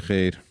 شبت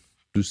بخیر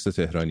دوست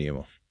تهرانی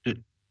ما.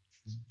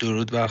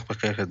 درود، وقت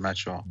بخیر خدمت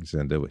شما.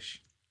 زنده باشی.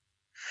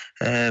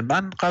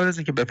 من قبل از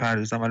اینکه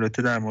بپردازم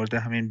البته در مورد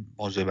همین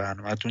موضوع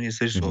برنامه‌تون یه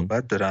سری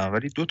صحبت دارم،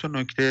 ولی 2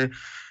 نکته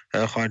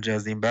خارج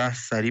از این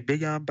بحث سریع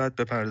بگم بعد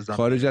بپردازم.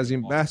 خارج از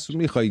این بحث رو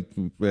میخواید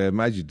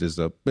مجید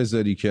رضا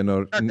بذاری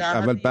کنار،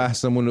 اول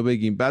بحثمون رو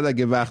بگیم، بعد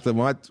اگه وقت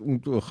ما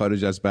اون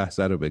خارج از بحث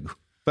رو بگو.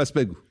 پس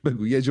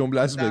بگو یه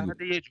جمله است بگو.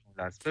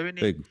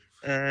 ببینید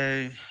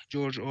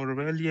جورج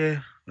اورول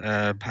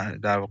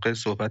در واقع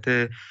صحبت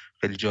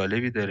خیلی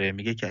جالبی داره،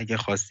 میگه که اگه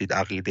خواستید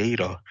عقیده ای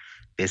را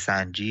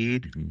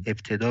بسنجید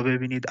ابتدا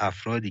ببینید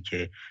افرادی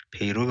که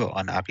پیرو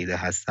آن عقیده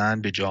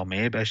هستند به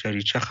جامعه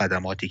بشری چه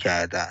خدماتی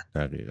کردن.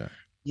 دقیقاً.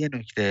 یه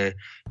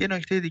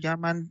نکته دیگه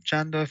من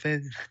چند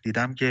دفعه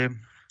دیدم که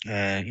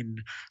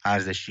این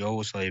ارزشی‌ها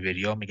و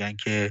سایبری‌ها میگن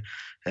که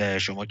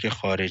شما که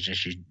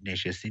خارج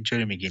نشستین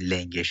چرا میگین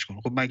لنگش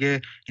کن؟ خب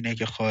مگه اینه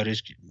که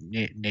خارج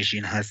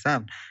نشین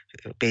هستن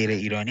غیر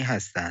ایرانی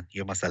هستن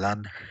یا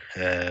مثلا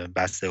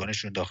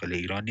بستگانشون داخل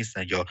ایران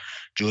نیستن یا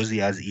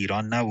جزئی از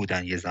ایران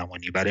نبودن یه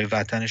زمانی برای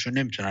وطنشون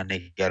نمیتونن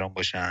نگران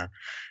باشن؟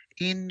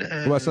 این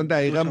اصلا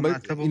دقیقاً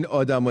این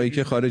آدمایی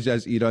که خارج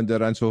از ایران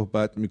دارن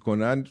صحبت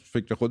میکنن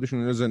فکر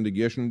خودشون و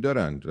زندگیشون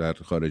دارن در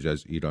خارج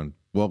از ایران.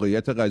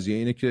 واقعیت قضیه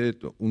اینه که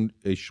اون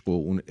عشق و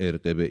اون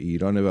عرق به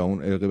ایرانه و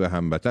اون عرق به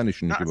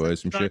هموطنشونه که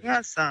باعث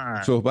میشه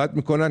صحبت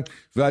میکنن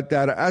و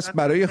در اصل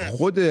برای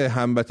خود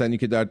هموطنی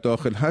که در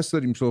داخل هست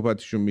داریم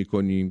صحبتشون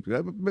میکنیم.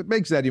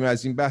 بگذاریم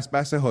از این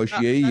بحث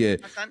حاشیه‌ایه.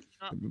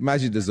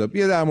 مجید رضا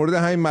بیا در مورد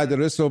همین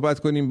مدرسه صحبت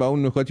کنیم با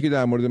اون نکاتی که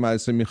در مورد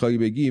مدرسه میخوای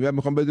بگی و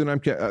میخوام بدونم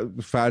که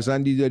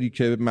فرزندی داری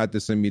که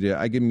مدرسه میره،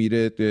 اگه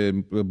میره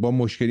با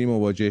مشکلی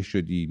مواجه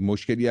شدی،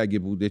 مشکلی اگه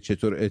بوده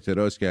چطور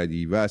اعتراض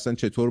کردی و اصلا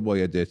چطور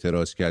باید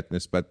اعتراض کرد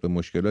نسبت به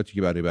مشکلاتی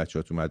که برای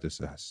بچه‌ها تو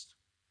مدرسه هست؟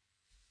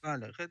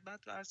 بله خدمت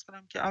رو عرض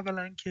کنم که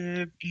اولا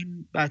که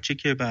این بچه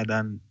که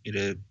بعداً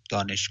میره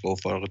دانشگاه و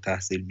فارغ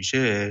التحصیل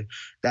میشه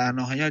در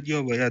نهایت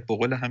یا باید به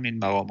قول همین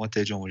مقامات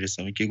جمهوری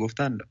اسلامی که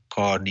گفتن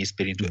کار نیست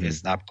برین تو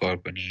اسنپ کار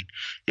کنین،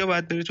 یا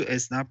باید بری تو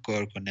اسنپ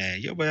کار کنه،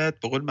 یا باید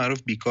به قول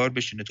معروف بیکار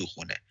بشینه تو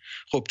خونه.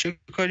 خب چه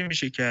کاری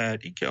میشه کرد؟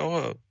 این که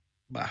آقا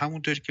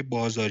همونطور که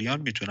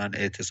بازاریان میتونن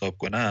اعتصاب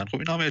کنن، خب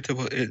اینا هم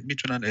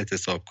میتونن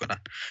اعتصاب کنن،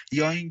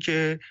 یا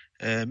اینکه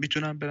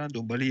میتونن برن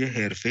دنبال یه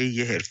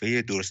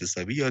حرفه درست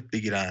حسابی یاد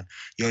بگیرن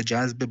یا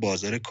جذب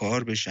بازار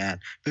کار بشن.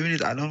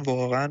 ببینید الان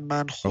واقعا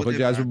من خود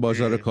جذب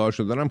بازار کار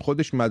شدنم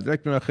خودش مدرک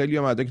میخواد، خیلی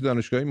مدرک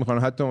دانشگاهی میخوان،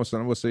 حتی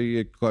مثلا واسه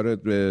یک کار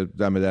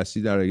دم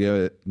دستی در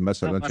یه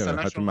مثلا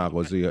حتی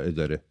مغازه یا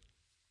اداره.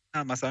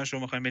 مثلا شما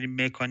می‌خواید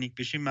بریم مکانیک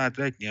بشین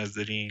مدرک نیاز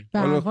دارین.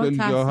 حالا خیلی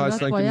جاها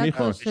هستن که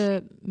میخوان.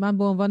 من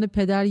به عنوان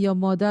پدر یا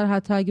مادر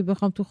حتی اگه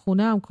بخوام تو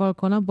خونه هم کار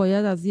کنم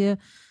باید از یه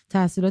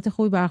تحصیلات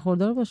خوبی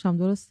برخوردار باشم،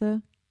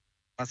 درسته؟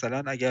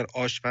 مثلا اگر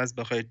آشپز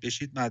بخواید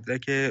بشید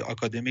مدرک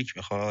آکادمیک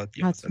میخواد.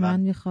 حتما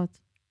میخواد.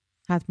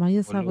 حتما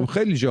یه سواد.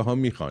 خیلی جاها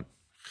میخوان.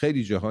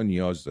 خیلی جاها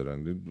نیاز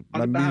دارن.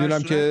 من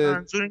میدونم که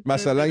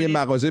مثلا یه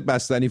مغازه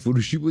بستنی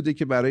فروشی بوده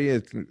که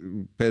برای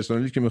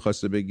پرسنلی که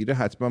میخواسته بگیره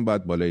حتما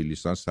باید بالای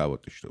لیسانس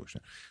سواد داشته باشن،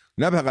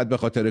 نه فقط به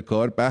خاطر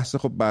کار. بحث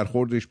خب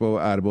برخوردش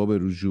با ارباب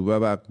رجوع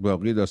و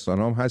باقی داستان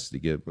هم هست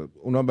دیگه.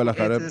 اونا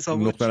بالاخره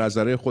نقطه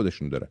نظره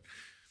خودشون دارن.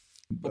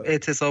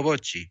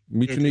 اعتصابات چی؟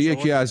 میتونه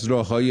یکی از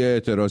راههای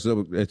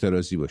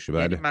اعتراضی باشه.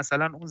 بله.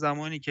 مثلا اون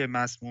زمانی که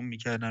مسموم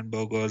میکردن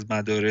با گاز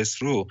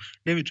مدارس رو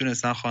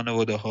نمیتونستن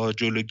خانواده ها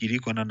جلوگیری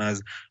کنن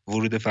از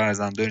ورود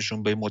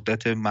فرزندانشون به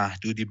مدت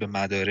محدودی به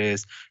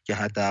مدارس که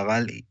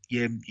حداقل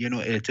یه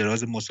نوع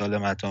اعتراض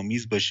مسالمت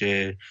آمیز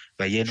باشه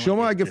و یه نوع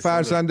شما اگه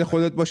فرزند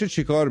خودت باشه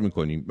چیکار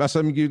میکنین؟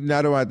 مثلا میگی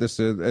نرو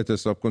مدرسه،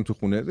 اعتصاب کن تو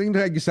خونه. این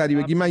اگه سری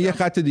بگی من یه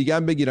خط دیگه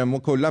هم بگیرم، ما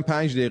کلا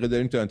 5 دقیقه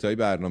داریم تا انتهای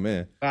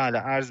برنامه. بله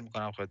عرض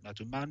میکنم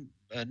خدمتتون، من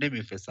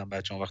نمیفرستم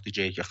بچه‌ها وقتی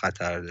جایی که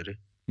خطر داره.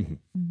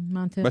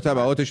 و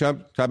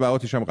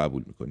تبعاتش هم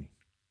قبول میکنی؟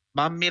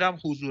 من میرم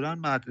حضوراً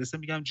مدرسه،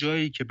 میگم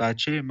جایی که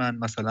بچه من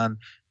مثلا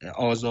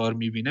آزار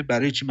میبینه،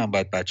 برای چی من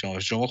باید بچه‌م؟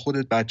 شما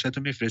خودت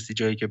بچه‌تو میفرستی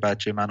جایی که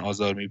بچه من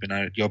آزار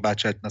میبینه یا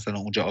بچه‌ت مثلا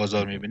اونجا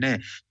آزار میبینه،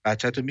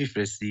 بچه‌تو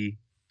میفرستی؟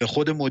 به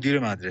خود مدیر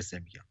مدرسه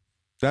میگم.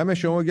 دم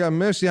شما گرم.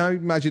 مرسی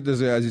همین مجید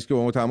رضای عزیز که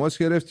با ما تماس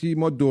گرفتی.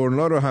 ما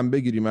دورنا رو هم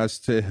بگیریم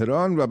از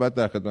تهران و بعد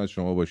در خدمت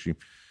شما باشیم.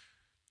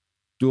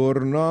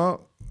 دورنا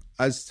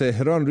از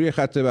تهران روی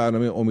خط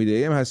برنامه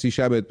امید ام هستی.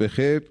 شبت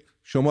بخیر.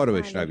 شما رو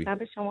بشنویم.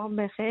 شب شما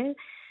بخیر.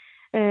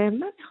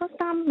 من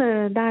میخواستم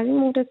در این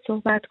مورد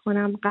صحبت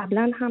کنم.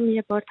 قبلا هم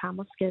یه بار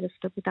تماس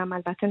گرفته بودم،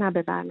 البته نه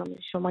به برنامه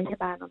شما، یه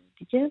برنامه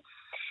دیگه.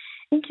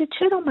 اینکه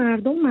چرا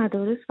مردم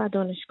مدارس و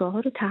دانشگاه ها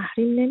رو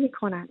تحریم نمی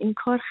کنن؟ این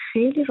کار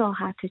خیلی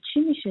راحته. چی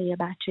میشه یه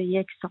بچه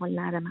 1 سال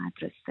نره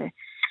مدرسه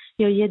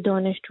یا یه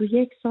دانشجو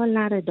 1 سال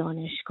نره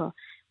دانشگاه؟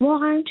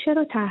 واقعا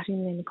چرا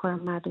تحریم نمی کنن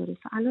مدارس؟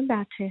 الان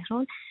در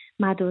تهران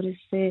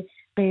مدارس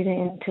غیر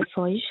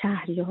انتفاعی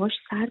شهریه‌هاش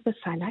سر به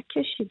فلک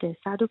کشیده.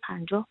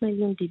 150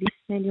 میلیون 200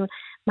 میلیون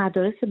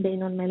مدارس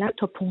بین الملل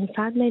تا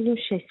 500 میلیون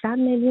 600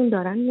 میلیون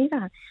دارن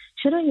میرن.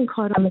 چرا این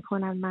کار رو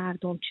میکنن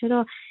مردم؟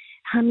 چرا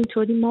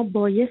همینطوری ما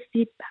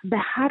بایستی به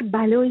هر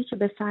بلایی که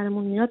به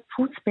سرمون میاد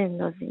پوست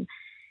بندازیم؟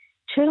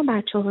 چرا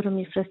بچه‌ها رو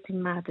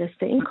میفرستیم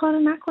مدرسه؟ این کارو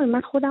نکنیم.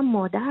 من خودم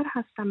مادر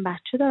هستم،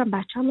 بچه دارم،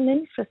 بچه‌مو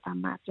نمیفرستم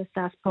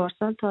مدرسه. از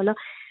پارسال تا حالا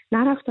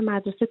نرفته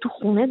مدرسه، تو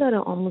خونه داره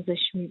آموزش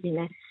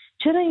میبینه.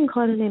 چرا این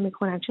کارو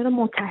نمیکنن؟ چرا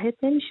متحد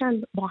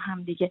نمیشن با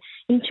هم دیگه؟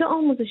 این چه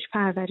آموزش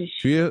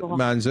پرورشی؟ توی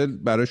منزل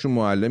براشون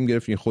معلم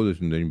گرفتین،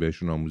 خودتون دارین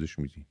بهشون آموزش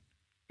میدین؟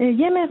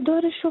 یه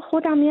مقدارشو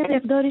خودم، یه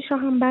مقدارشو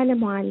هم بله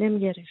معلم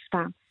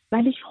گرفتم.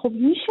 ولی خب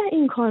میشه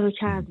این کارو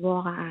کرد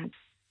واقعا؟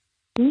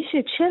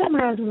 میشه. چرا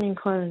مردم این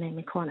کارو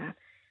نمیکنن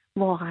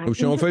واقعا؟ خب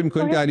شما فکر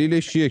میکنید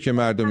دلیلش چیه که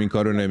مردم این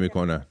کارو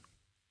نمیکنن؟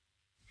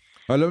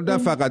 حالا نه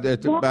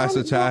فقط بحث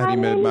تحریم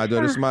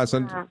مدارس، ما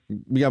اصلا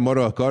میگم ما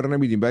راهکار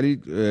نمیدیم،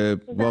 ولی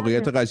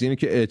واقعیت قضیه اینه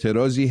که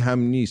اعتراضی هم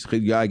نیست،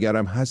 خیلی یا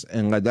اگرم هست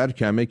انقدر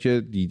کمه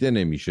که دیده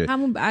نمیشه.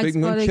 فکر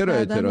میکنم چرا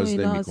اعتراض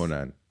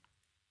نمیکنن؟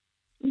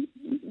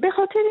 به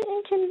خاطر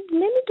اینکه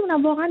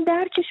نمیدونم، واقعا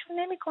درکشون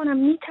نمیکنم.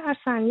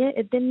 میترسن، یه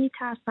عده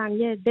میترسن،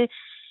 یه عده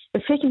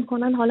فکر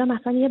میکنن حالا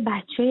مثلا یه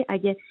بچه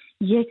اگه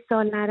 1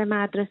 سال نره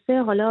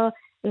مدرسه حالا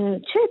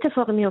چه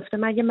اتفاقی میفته؟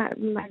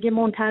 مگه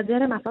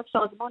منتظر مثلا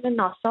سازمان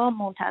ناسا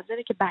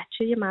منتظره که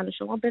بچه من و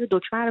شما بره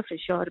دکمه رو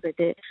فشار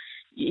بده؟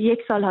 1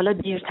 سال حالا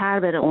دیرتر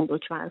بره اون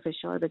دکمه رو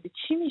فشار بده،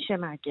 چی میشه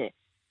مگه؟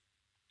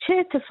 چه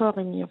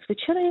اتفاقی میفته؟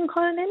 چرا این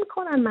کار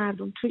نمیکنن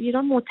مردم؟ تو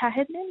ایران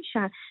متحد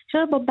نمیشن؟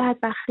 چرا با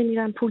بدبختی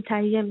میرن پول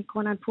تهیه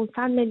میکنن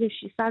 500 میلیون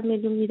 600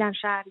 میلیون میدن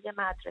شهریه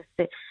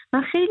مدرسه؟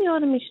 من خیلی ها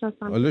رو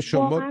میشناسم. حالا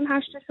شما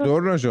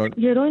دورنا جان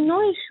گروه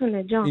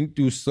نوعشونه جان، این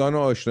دوستان و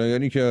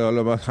آشنایانی که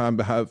حالا هم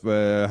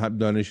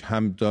دانش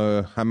هم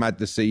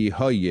مدرسه‌ای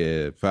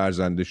های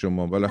فرزند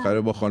شما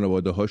بالاخره با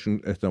خانواده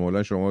هاشون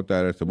احتمالاً شما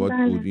در ارتباط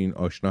بودین،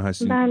 آشنا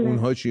هستین.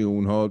 اونها چی؟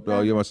 اونها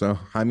یا مثلا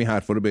همین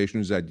حرفا رو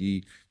بهشون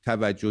زدی،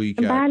 توجهی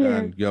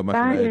کردن یا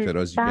مثلا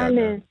اعتراضی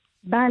کردن؟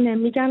 بله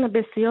میگن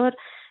بسیار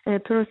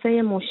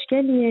پروسه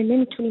مشکلیه،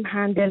 نمیتونیم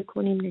هندل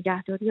کنیم،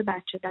 نگهداری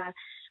بچه در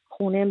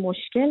خونه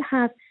مشکل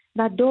هست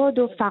و داد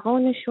و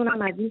فغانشون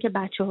هم از این که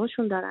بچه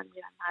هاشون دارن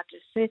میرن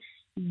مدرسه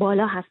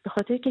بالا هست، به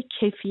خاطر که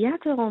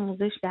کیفیت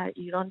آموزش در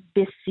ایران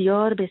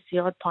بسیار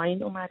بسیار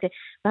پایین اومده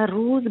و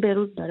روز به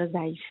روز داره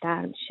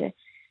ضعیف‌تر میشه.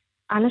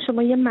 الان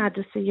شما یه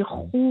مدرسه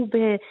خوب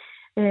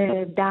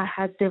در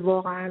حد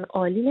واقعا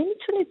عالی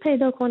نمیتونید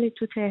پیدا کنید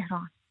تو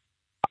تهران.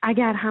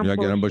 اگر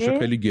هم باشه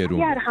خیلی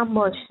گرونه. اگر هم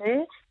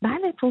باشه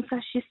بله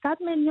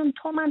 500-600 میلیون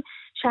تومان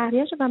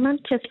شهریه‌اشه و من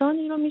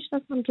کسانی رو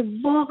میشناسم که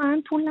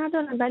واقعا پول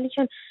ندارن ولی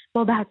که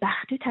با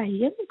بدبختی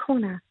تهیه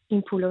میکنن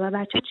این پولو و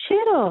بچه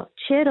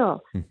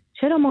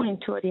چرا ما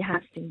اینطوری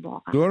هستیم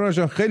واقعا؟ دورنا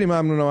جان خیلی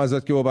ممنونم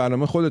ازت که با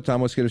برنامه خودت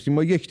تماس گرفتیم.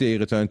 ما 1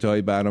 دقیقه تا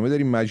انتهای برنامه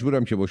داریم،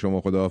 مجبورم که با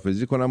شما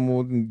خداحافظی کنم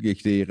و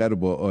 1 دقیقه رو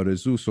با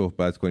آرزو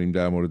صحبت کنیم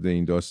در مورد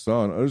این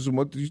داستان. آرزو،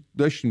 ما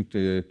داشتیم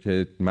که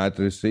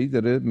مدرسه‌ای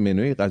داره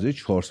منوی غذای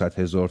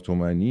 400,000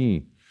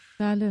 تومانی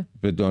بله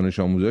به دانش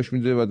آموزاش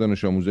میده و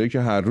دانش آموزایی که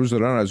هر روز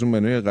دارن از اون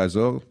منوی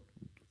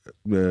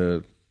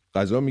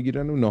غذا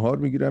میگیرن و نهار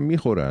میگیرن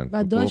میخورن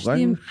و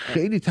داشتیم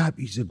خیلی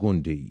تبعیض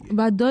گنده‌ایه.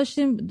 و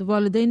داشتیم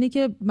والدینی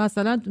که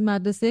مثلا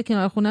مدرسه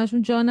کنار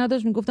خونهشون جا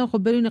نداشت میگفتن خب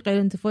برین غیر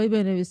انتفاعی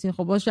بنویسین.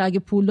 خب باشه اگه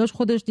پول داشت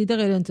خودش دیده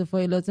غیر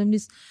انتفاعی لازم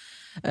نیست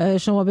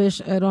شما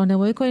بهش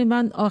راهنمایی کنید.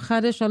 من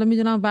آخرش حالا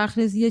میدونم وقت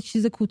نیست یه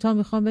چیز کوتاه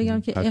میخوام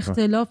بگم که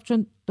اختلاف،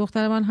 چون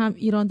دختر من هم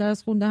ایران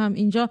درس خونده هم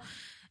اینجا،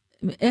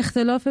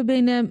 اختلاف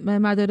بین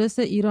مدارس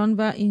ایران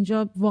و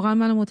اینجا واقعا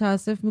منو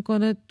متاسف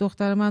میکنه.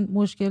 دختر من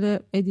مشکل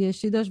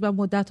ADHD داشت و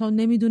مدت‌ها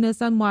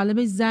نمیدونستن،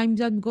 معلمش زنگ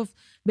میزد میگفت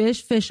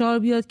بهش فشار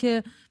بیاد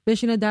که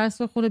بشینه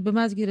درس بخونه. به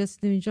مزگی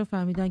رسیدیم اینجا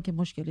فهمیدن که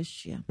مشکلش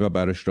چیه و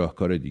براش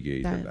راهکار دیگه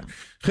ای زدن.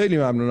 خیلی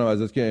ممنونم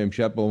ازت که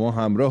امشب با ما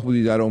همراه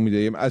بودی در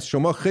امیدیم. از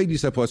شما خیلی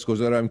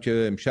سپاسگزارم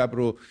که امشب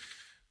رو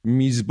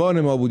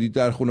میزبان ما بودید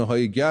در خونه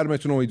های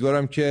گرمتون.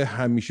 امیدوارم که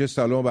همیشه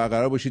سلام و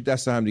برقرار باشید،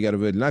 دست همدیگه رو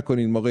ول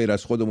نکنید. ما غیر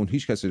از خودمون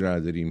هیچ کسی رو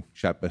نداریم.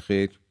 شب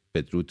بخیر،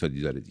 بدرود، تا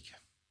دیدار دیگه.